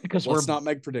 Because let's not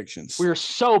make predictions. We're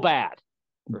so bad.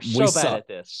 We're so bad at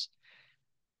this.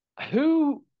 I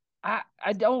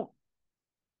don't.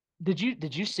 Did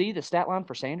you see the stat line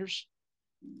for Sanders?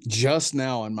 Just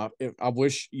now, and I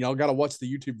wish I got to watch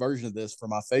the YouTube version of this for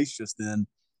my face just then.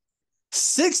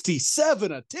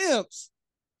 67 attempts.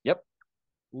 Yep.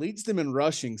 Leads them in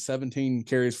rushing, 17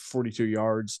 carries for 42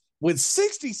 yards, with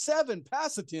 67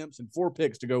 pass attempts and 4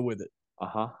 picks to go with it.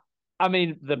 I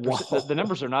mean, the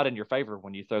numbers are not in your favor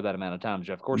when you throw that amount of times,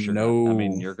 Jeff. Of course, you're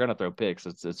going to throw picks.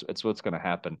 It's what's going to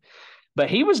happen. But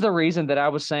he was the reason that I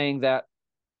was saying that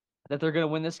they're going to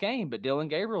win this game. But Dylan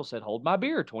Gabriel said, hold my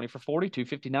beer, 20 for 40,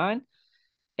 259.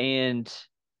 And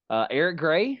Eric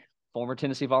Gray, former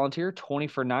Tennessee Volunteer, 20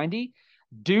 for 90.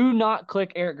 Do not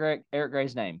click Eric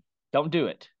Gray's name. Don't do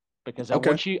it, because I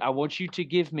want you to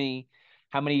give me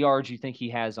how many yards you think he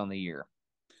has on the year.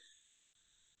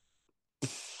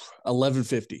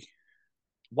 1150.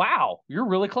 Wow, you're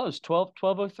really close.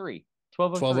 1203.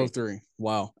 1203.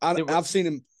 Wow. I've seen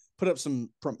him put up some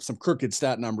crooked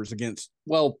stat numbers against,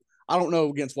 well, I don't know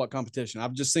against what competition.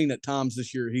 I've just seen at times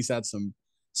this year he's had some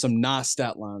nice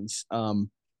stat lines.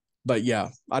 But yeah,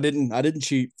 I didn't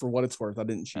cheat for what it's worth. I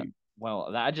didn't cheat.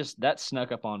 Well, that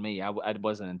snuck up on me. I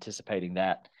wasn't anticipating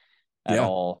that at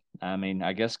all. I mean,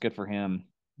 I guess good for him.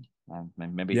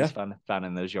 Maybe he's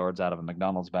finding those yards out of a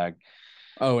McDonald's bag.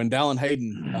 Oh, and Dallin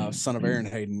Hayden, son of Aaron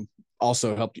Hayden,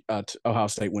 also helped Ohio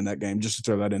State win that game, just to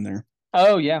throw that in there.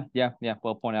 Oh, yeah.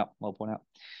 Well point out.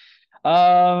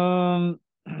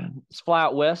 Let's fly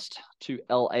out west to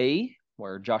L.A.,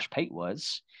 where Josh Pate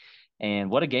was. And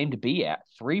what a game to be at.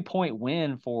 3-point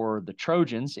win for the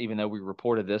Trojans, even though we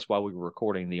reported this while we were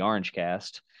recording the Orange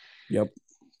Cast. Yep.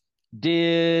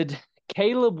 Did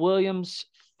Caleb Williams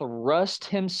thrust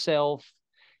himself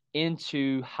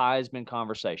into Heisman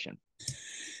conversation?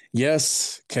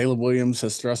 Yes, Caleb Williams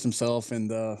has thrust himself in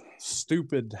the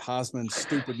stupid Heisman,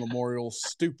 stupid Memorial,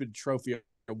 stupid trophy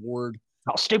award.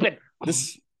 Oh, stupid.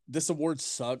 This award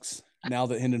sucks now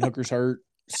that Hendon Hooker's hurt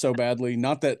so badly.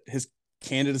 Not that his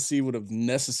candidacy would have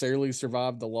necessarily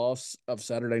survived the loss of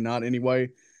Saturday night anyway.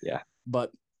 Yeah.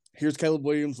 But here's Caleb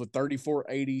Williams with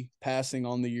 3480 passing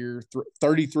on the year,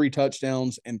 33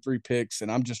 touchdowns and 3 picks.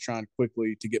 And I'm just trying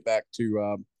quickly to get back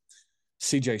to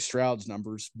CJ Stroud's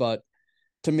numbers. But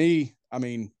to me, I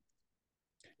mean,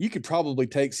 you could probably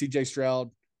take CJ Stroud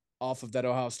off of that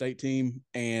Ohio State team,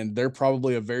 and they're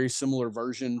probably a very similar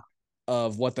version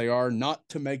of what they are. Not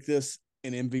to make this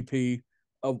an MVP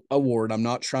award. I'm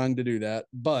not trying to do that,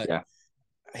 but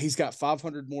he's got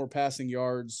 500 more passing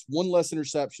yards, 1 less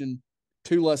interception,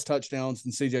 2 less touchdowns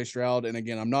than CJ Stroud. And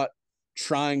again, I'm not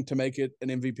trying to make it an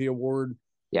MVP award.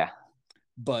 Yeah.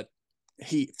 But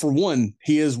he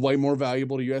is way more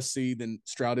valuable to USC than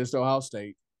Stroud is to Ohio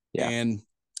State. Yeah. And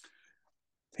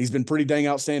he's been pretty dang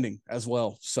outstanding as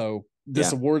well. So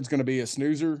this award's going to be a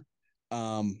snoozer.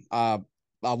 I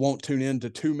won't tune in to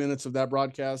 2 minutes of that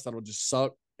broadcast. That'll just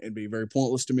suck and be very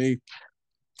pointless to me.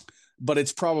 But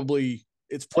it's probably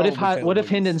what if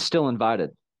Hendon's still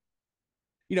invited?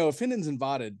 If Hendon's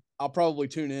invited, I'll probably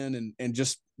tune in and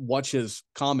just watch his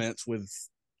comments with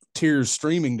tears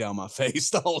streaming down my face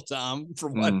the whole time for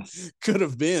what could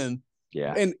have been.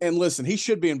 Yeah. And listen, he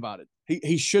should be invited.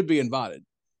 He should be invited.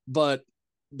 But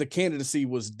the candidacy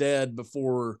was dead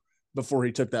before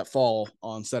he took that fall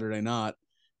on Saturday night.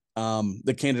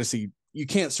 The candidacy, you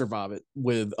can't survive it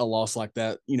with a loss like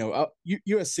that.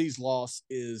 USC's loss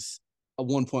is a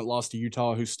 1-point loss to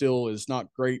Utah, who still is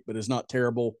not great, but is not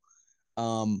terrible.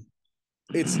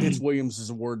 It's Williams'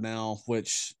 award now,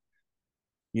 which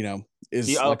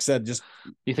is like I said, just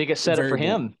you think it's set up for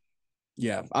him?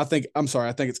 Yeah, I think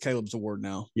it's Caleb's award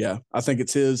now. Yeah, I think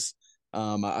it's his.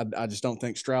 I just don't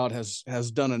think Stroud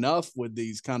has done enough with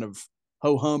these kind of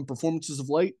ho-hum performances of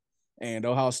late, and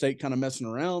Ohio State kind of messing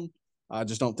around. I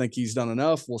just don't think he's done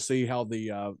enough. We'll see how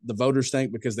the voters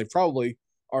think, because they've probably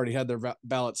already had their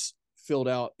ballots filled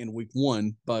out in week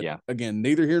 1. But again,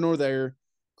 neither here nor there.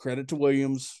 Credit to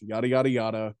Williams, yada yada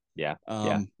yada. Yeah.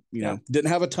 Didn't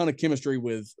have a ton of chemistry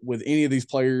with any of these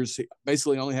players. He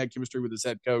basically only had chemistry with his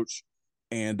head coach,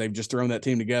 and they've just thrown that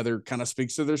team together. Kind of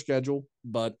speaks to their schedule,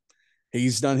 but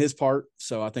he's done his part,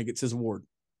 so I think it's his award.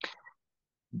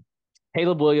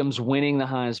 Caleb Williams winning the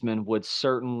Heisman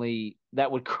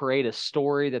that would create a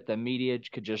story that the media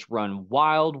could just run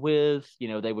wild with.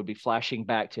 They would be flashing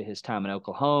back to his time in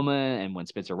Oklahoma and when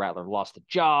Spencer Rattler lost the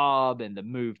job and the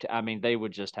move to, they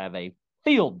would just have a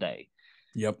field day.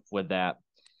 Yep. With that.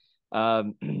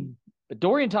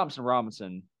 Dorian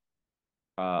Thompson-Robinson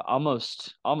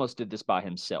almost did this by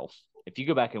himself. If you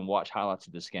go back and watch highlights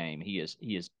of this game, he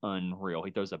is unreal.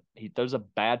 He throws a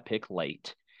bad pick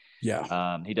late.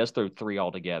 Yeah. He does throw 3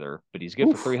 altogether, but he's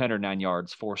good for 309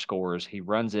 yards, 4 scores. He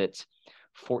runs it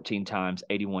 14 times,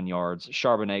 81 yards.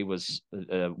 Charbonnet was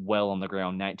well on the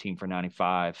ground, 19 for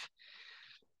 95.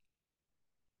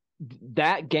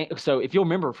 That game. So if you'll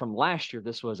remember from last year,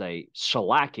 this was a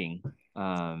shellacking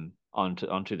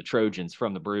onto the Trojans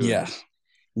from the Bruins.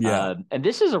 Yeah. And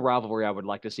this is a rivalry I would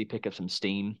like to see pick up some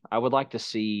steam. I would like to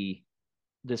see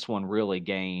this one really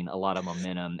gain a lot of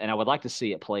momentum, and I would like to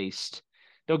see it placed.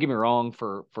 Don't get me wrong,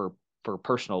 for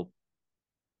personal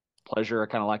pleasure, I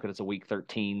kind of like that it's a week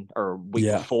 13 or week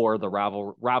before the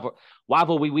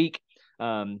rivalry week.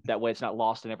 That way it's not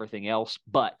lost in everything else.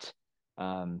 But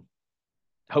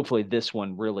hopefully this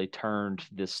one really turned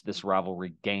this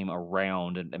rivalry game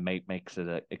around and makes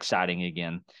it exciting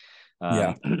again.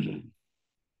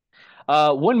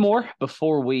 One more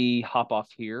before we hop off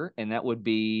here, and that would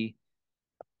be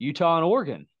Utah and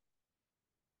Oregon.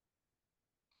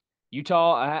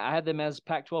 Utah, I had them as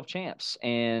Pac-12 champs,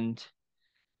 and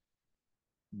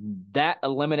that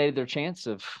eliminated their chance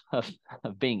of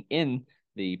being in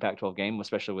the Pac-12 game,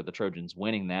 especially with the Trojans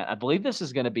winning that. I believe this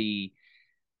is going to be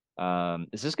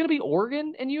is this going to be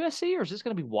Oregon and USC, or is this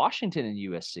going to be Washington and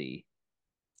USC?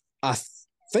 I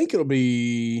think it'll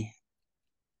be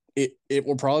it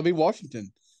will probably be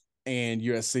Washington and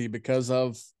USC because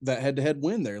of that head-to-head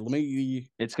win there.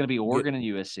 It's going to be Oregon and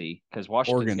USC because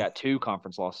Washington's got 2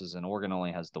 conference losses and Oregon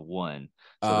only has the 1.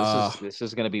 So this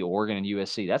is going to be Oregon and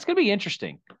USC. That's going to be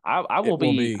interesting. I will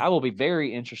be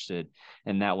very interested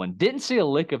in that one. Didn't see a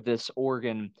lick of this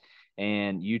Oregon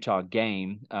and Utah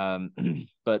game.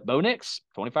 But Bo Nix,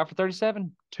 25 for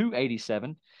 37,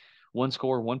 287, 1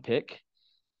 score, 1 pick,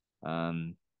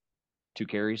 2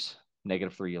 carries,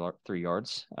 negative 3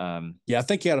 yards. I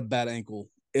think he had a bad ankle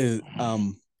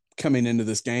coming into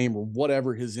this game, or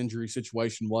whatever his injury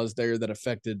situation was there that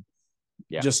affected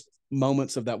just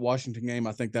moments of that Washington game.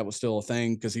 I think that was still a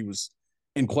thing because he was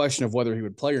in question of whether he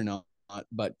would play or not.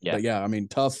 But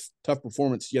tough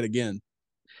performance yet again.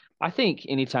 I think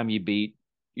anytime you beat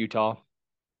Utah,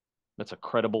 that's a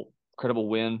credible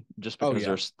win just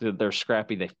because they're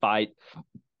scrappy. They fight.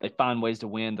 They find ways to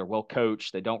win. They're well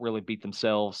coached. They don't really beat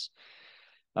themselves.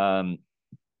 So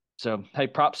hey,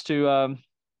 props to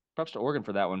Oregon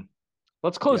for that one.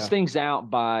 Let's close things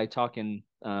out by talking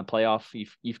playoff.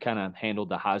 You've kind of handled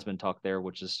the Heisman talk there,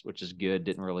 which is good. I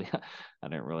didn't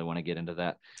really want to get into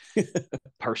that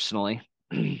personally,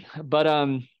 but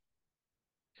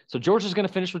so Georgia's going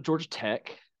to finish with Georgia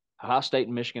Tech. Ohio State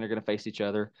and Michigan are going to face each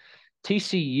other.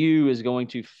 TCU is going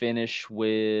to finish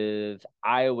with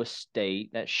Iowa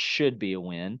State. That should be a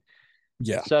win.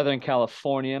 Yeah. Southern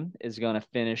California is going to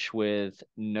finish with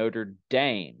Notre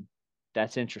Dame.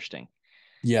 That's interesting.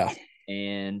 Yeah.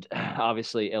 And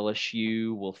obviously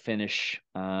LSU will finish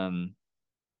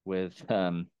with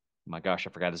my gosh, I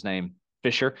forgot his name,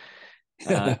 Fisher,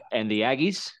 and the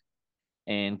Aggies.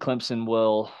 And Clemson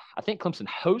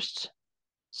hosts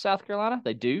South Carolina.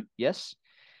 They do, yes.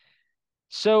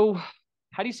 So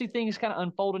how do you see things kind of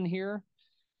unfolding here?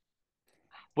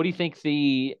 What do you think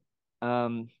the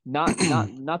not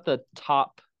the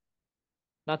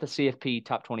CFP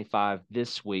top 25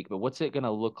 this week, but what's it going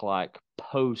to look like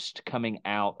post coming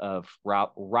out of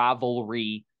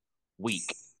rivalry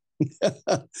week?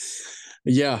 I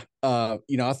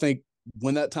think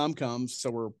when that time comes,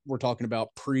 so we're talking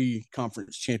about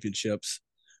pre-conference championships,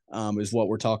 is what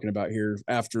we're talking about here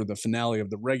after the finale of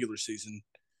the regular season.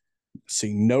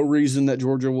 See no reason that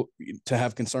Georgia to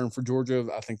have concern for Georgia.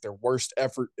 I think their worst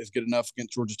effort is good enough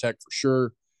against Georgia Tech for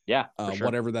sure. Yeah, for sure.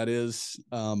 Whatever that is.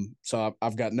 So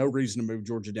I've got no reason to move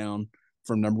Georgia down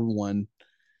from number 1.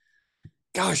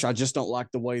 Gosh, I just don't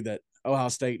like the way that Ohio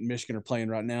State and Michigan are playing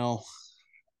right now.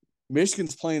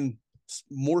 Michigan's playing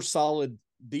more solid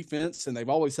defense, and they've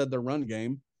always had their run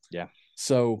game. Yeah.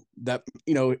 So that,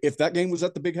 if that game was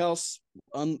at the Big House,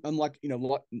 unlike,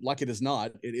 like it is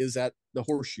not, it is at the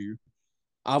Horseshoe,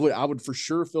 I would for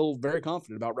sure feel very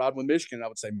confident about riding with Michigan. I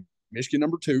would say Michigan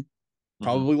number 2,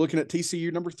 probably looking at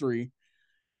TCU number 3,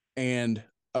 and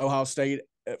Ohio State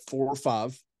at 4 or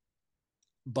 5.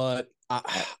 But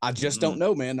I just don't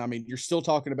know, man. I mean, you're still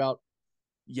talking about,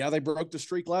 they broke the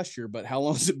streak last year, but how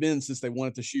long has it been since they won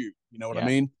at the Shoe? You know what I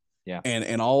mean? Yeah.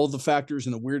 And all the factors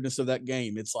and the weirdness of that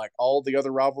game. It's like all the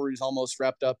other rivalries almost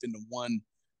wrapped up into one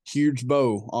huge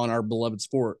bow on our beloved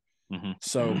sport.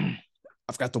 So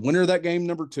I've got the winner of that game,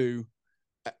 number 2.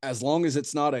 As long as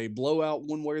it's not a blowout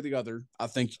one way or the other, I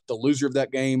think the loser of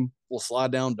that game will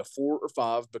slide down to 4 or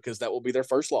 5, because that will be their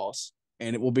first loss.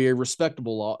 And it will be a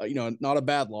respectable loss, not a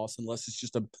bad loss, unless it's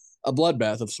just a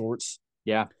bloodbath of sorts.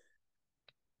 Yeah.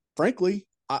 Frankly,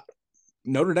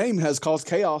 Notre Dame has caused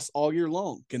chaos all year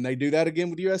long. Can they do that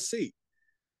again with USC?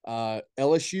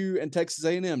 LSU and Texas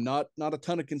A&M, not a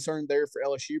ton of concern there for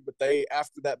LSU, but they,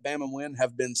 after that Bama win,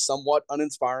 have been somewhat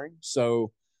uninspiring.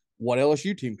 So what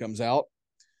LSU team comes out?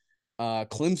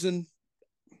 Clemson,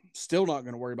 still not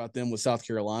going to worry about them with South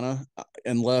Carolina,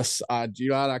 unless I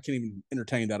can't even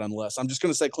entertain that unless. I'm just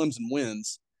going to say Clemson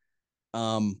wins.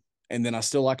 And then I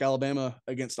still like Alabama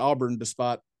against Auburn,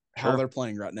 despite how they're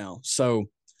playing right now. So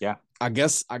yeah, I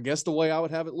guess the way I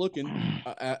would have it looking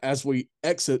as we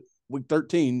exit week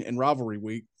 13 and rivalry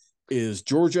week is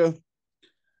Georgia,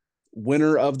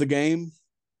 winner of the game,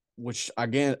 which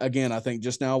again, I think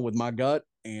just now with my gut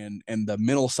and the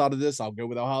mental side of this, I'll go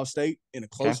with Ohio State in a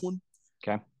close one.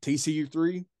 Okay. TCU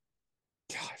 3.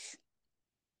 Gosh.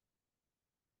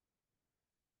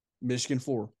 Michigan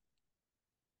 4.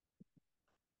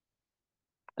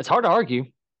 It's hard to argue.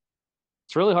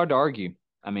 It's really hard to argue.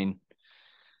 I mean,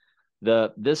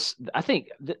 I think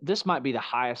this might be the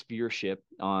highest viewership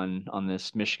on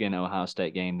this Michigan Ohio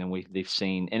State game than we've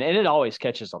seen, and it always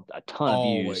catches a ton of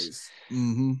views.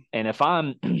 And if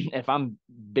I'm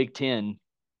Big Ten,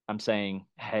 I'm saying,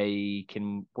 hey,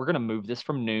 we're gonna move this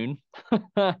from noon?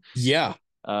 Yeah.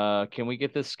 Can we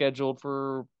get this scheduled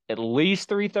for at least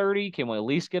 3:30? Can we at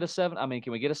least get a 7? I mean,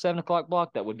 can we get a 7 o'clock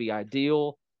block? That would be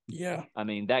ideal. Yeah. I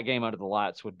mean, that game under the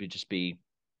lights would be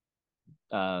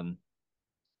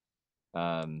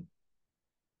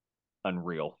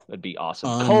unreal. It'd be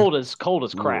awesome. Cold as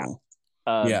crap.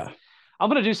 Yeah. I'm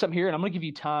going to do something here, and I'm going to give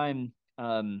you time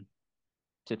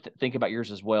to think about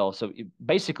yours as well. So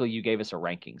basically, you gave us a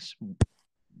rankings,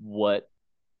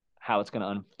 how it's going to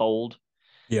unfold.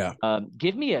 Yeah.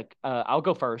 Give me I'll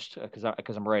go first because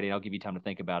I'm ready. I'll give you time to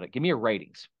think about it. Give me a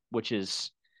ratings, which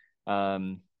is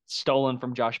stolen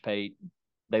from Josh Pate.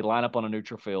 They line up on a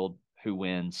neutral field. Who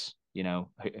wins? Who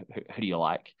do you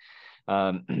like?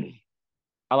 I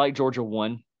like Georgia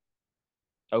 1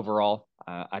 overall.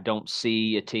 I don't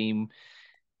see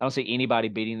anybody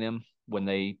beating them when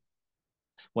they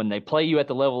play you at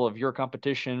the level of your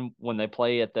competition, when they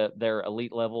play at their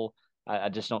elite level. I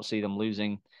just don't see them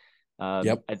losing.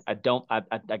 Yep.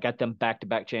 I got them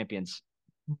back-to-back champions.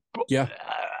 Yeah.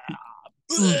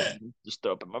 Just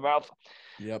throw up in my mouth.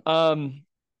 Yep. On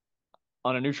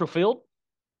a neutral field,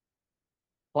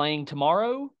 playing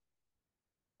tomorrow,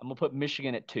 I'm gonna put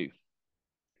Michigan at 2.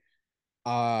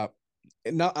 I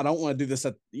don't want to do this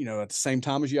at the same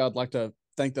time as you. I'd like to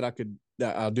think that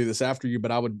I'll do this after you,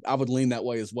 but I would lean that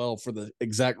way as well for the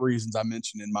exact reasons I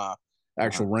mentioned in my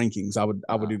actual rankings. I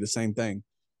would do the same thing.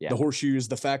 Yeah. The horseshoe is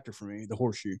the factor for me. The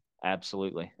horseshoe.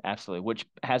 Absolutely. Which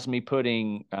has me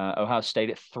putting Ohio State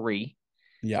at 3.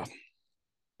 Yeah.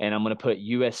 And I'm going to put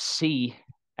USC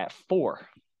at 4.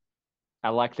 I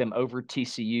like them over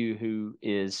TCU, who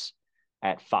is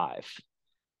at 5.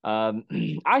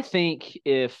 I think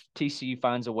if TCU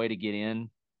finds a way to get in,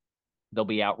 they'll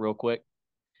be out real quick.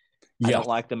 Yeah. I don't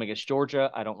like them against Georgia.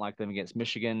 I don't like them against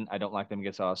Michigan. I don't like them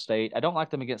against Ohio State. I don't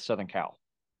like them against Southern Cal.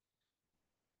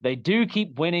 They do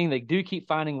keep winning. They do keep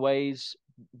finding ways.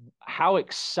 How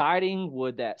exciting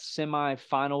would that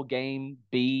semifinal game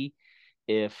be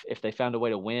if they found a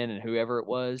way to win, and whoever it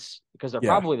was, because they're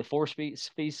probably the 4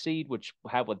 seed, which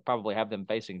would probably have them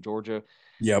facing Georgia.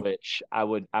 Yeah. Which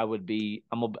I'm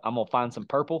gonna find some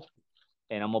purple,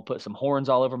 and I'm gonna put some horns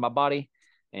all over my body,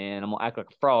 and I'm gonna act like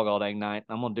a frog all dang night.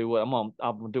 I'm gonna do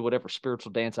whatever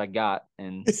spiritual dance I got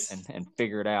and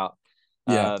figure it out.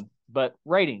 Yeah. But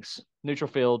ratings, neutral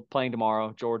field, playing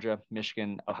tomorrow, Georgia,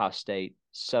 Michigan, Ohio State,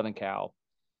 Southern Cal,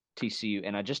 TCU,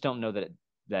 and I just don't know that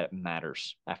that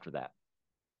matters after that.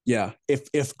 Yeah.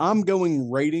 If I'm going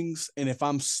ratings and if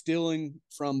I'm stealing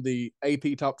from the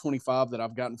AP top 25 that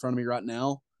I've got in front of me right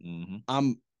now,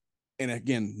 and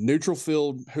again, neutral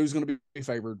field, who's going to be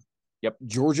favored? Yep.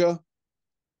 Georgia,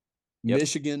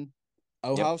 Michigan,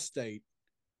 Ohio State.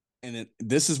 And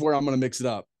this is where I'm going to mix it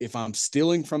up. If I'm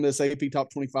stealing from this AP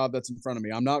top 25 that's in front of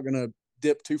me, I'm not going to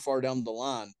dip too far down the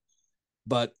line.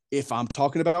 But if I'm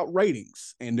talking about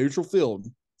ratings and neutral field,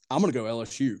 I'm going to go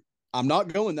LSU. I'm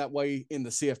not going that way in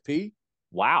the CFP.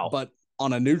 Wow. But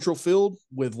on a neutral field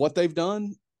with what they've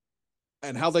done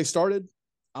and how they started,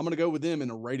 I'm going to go with them in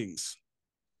the ratings.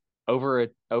 Over a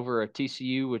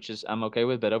TCU, which is I'm okay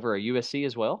with, but over a USC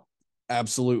as well?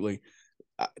 Absolutely.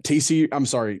 TCU, I'm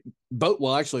sorry.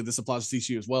 Well, actually, this applies to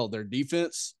TCU as well. Their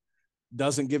defense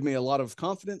doesn't give me a lot of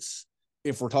confidence.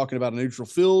 If we're talking about a neutral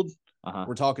field,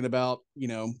 we're talking about,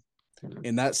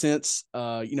 in that sense,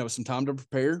 some time to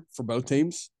prepare for both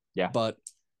teams. Yeah. But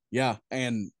yeah,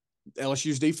 and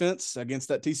LSU's defense against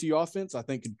that TCU offense, I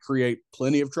think could create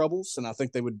plenty of troubles, and I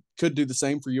think they could do the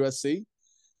same for USC.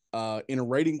 In a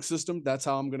rating system, that's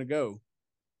how I'm going to go.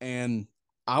 And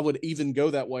I would even go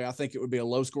that way. I think it would be a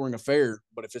low-scoring affair,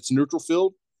 but if it's neutral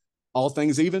field, all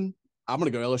things even, I'm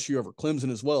going to go LSU over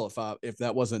Clemson as well if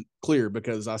that wasn't clear,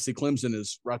 because I see Clemson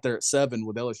is right there at 7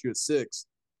 with LSU at 6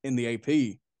 in the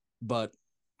AP. But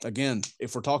again,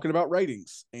 if we're talking about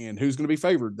ratings and who's going to be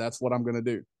favored, that's what I'm going to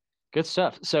do. Good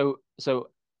stuff. So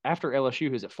after LSU,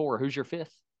 who's at 4? Who's your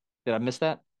 5th? Did I miss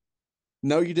that?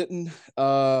 No, you didn't.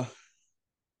 I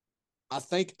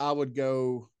think I would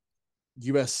go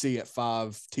USC at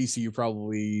 5, TCU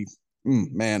probably.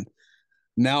 Man,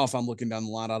 now if I'm looking down the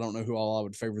line, I don't know who all I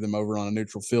would favor them over on a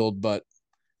neutral field. But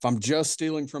if I'm just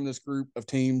stealing from this group of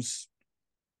teams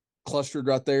clustered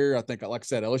right there, I think, like I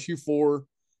said, LSU 4,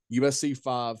 USC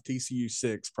 5, TCU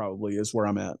 6 probably is where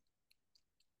I'm at.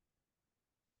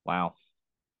 Wow.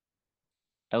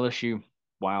 LSU.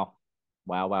 Wow.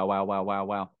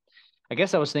 I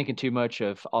guess I was thinking too much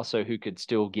of also who could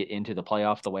still get into the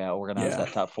playoff the way I organized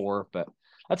that top 4, but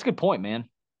that's a good point, man.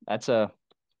 That's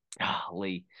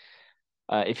golly.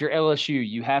 If you're LSU,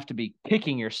 you have to be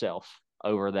kicking yourself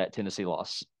over that Tennessee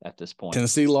loss at this point.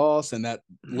 Tennessee loss and that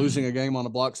losing a game on a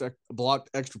blocked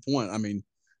extra point. I mean,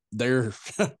 they're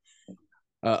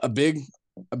a big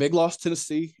loss to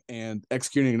Tennessee and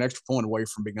executing an extra point away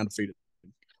from being undefeated.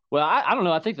 Well, I don't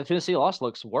know. I think the Tennessee loss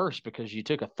looks worse because you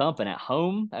took a thumping at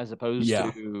home as opposed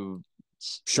to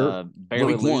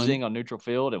barely losing on neutral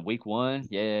field in week 1.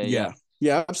 Yeah,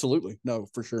 absolutely. No,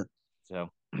 for sure. So,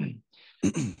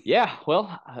 yeah.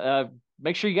 Well,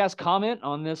 make sure you guys comment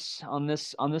on this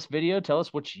video. Tell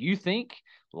us what you think.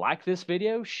 Like this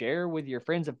video. Share with your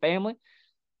friends and family.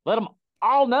 Let them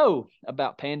all know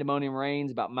about Pandemonium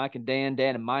Reigns, about Mike and Dan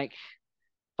and Mike.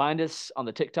 Find us on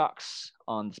the TikToks,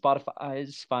 on the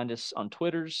Spotify's. Find us on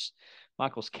Twitters.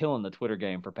 Michael's killing the Twitter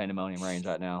game for Pandemonium Reigns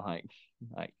right now. Like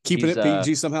keeping it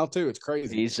PG somehow too. It's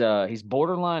crazy. He's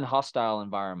borderline hostile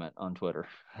environment on Twitter.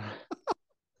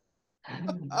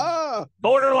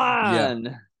 Borderline.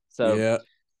 Yeah. So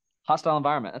hostile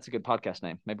environment. That's a good podcast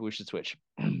name. Maybe we should switch.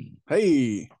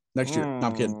 Hey, next year. No,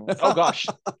 I'm kidding. Oh gosh,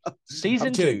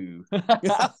 season 2.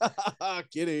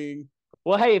 Kidding.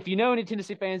 Well, hey, if you know any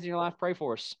Tennessee fans in your life, pray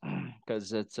for us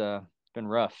because it's been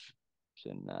rough. It's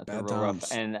been real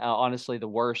rough. And honestly, the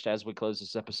worst, as we close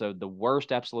this episode, the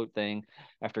worst absolute thing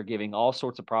after giving all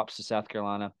sorts of props to South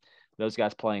Carolina, those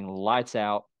guys playing lights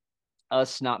out,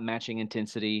 us not matching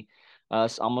intensity,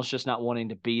 us almost just not wanting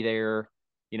to be there.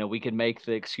 We could make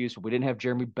the excuse we didn't have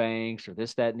Jeremy Banks or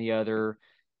this, that, and the other.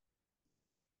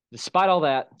 Despite all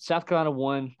that, South Carolina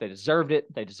won. They deserved it.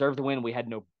 They deserved the win. We had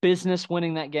no business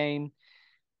winning that game.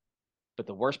 But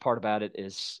the worst part about it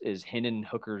is Hendon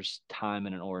Hooker's time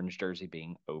in an orange jersey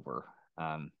being over.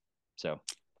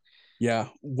 Yeah,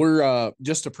 we're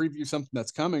just to preview something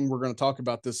that's coming. We're going to talk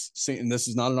about this, and this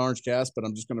is not an Orange Cast, but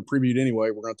I'm just going to preview it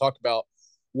anyway. We're going to talk about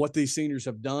what these seniors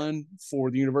have done for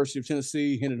the University of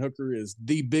Tennessee. Hendon Hooker is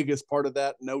the biggest part of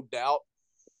that, no doubt.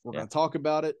 We're going to talk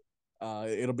about it.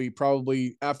 It'll be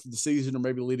probably after the season or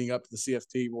maybe leading up to the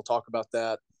CFT. We'll talk about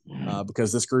that.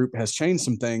 Because this group has changed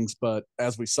some things, but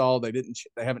as we saw, they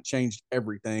haven't changed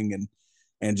everything,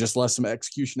 and just left some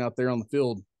execution out there on the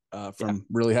field from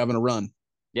really having a run.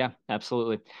 Yeah,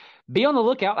 absolutely. Be on the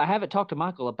lookout. I haven't talked to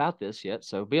Michael about this yet,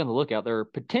 so be on the lookout.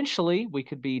 We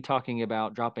could be talking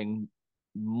about dropping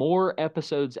more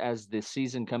episodes as this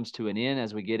season comes to an end,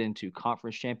 as we get into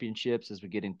conference championships, as we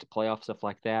get into playoff stuff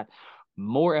like that.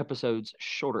 more episodes,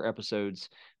 shorter episodes,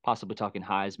 possibly talking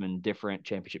Heisman, different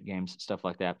championship games, stuff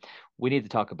like that. We need to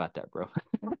talk about that, bro.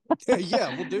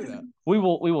 Yeah, we'll do that. We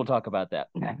will talk about that.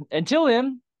 Until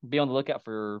then, be on the lookout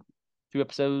for 2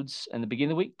 episodes in the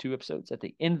beginning of the week, 2 episodes at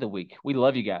the end of the week. We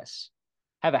love you guys.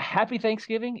 Have a happy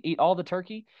Thanksgiving. Eat all the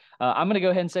turkey. I'm going to go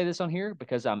ahead and say this on here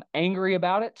because I'm angry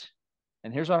about it.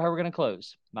 And here's how we're going to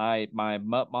close. My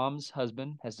mom's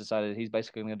husband has decided he's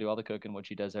basically going to do all the cooking, which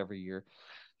he does every year.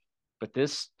 But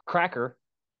this cracker,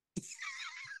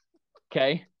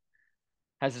 okay,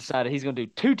 has decided he's going to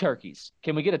do 2 turkeys.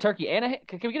 Can we get a turkey and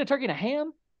a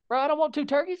ham? Bro, I don't want 2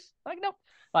 turkeys. Like, no.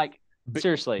 Like,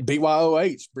 seriously.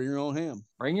 BYOH, bring your own ham.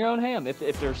 Bring your own ham. If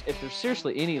there's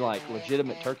seriously any like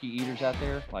legitimate turkey eaters out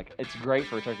there, like it's great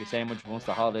for a turkey sandwich once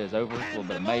the holiday is over. A little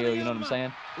bit of mayo, you know what I'm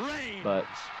saying? But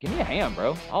give me a ham,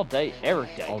 bro. All day, every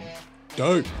day.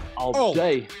 All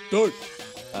day.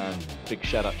 Big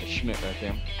shout out to Schmidt right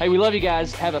there. Hey, we love you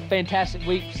guys. Have a fantastic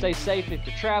week. Stay safe if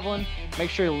you're traveling.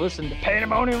 Make sure to listen to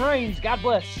Pandemonium Reigns. God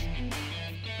bless.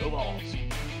 Go Balls.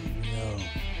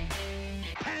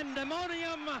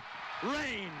 Pandemonium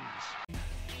reigns.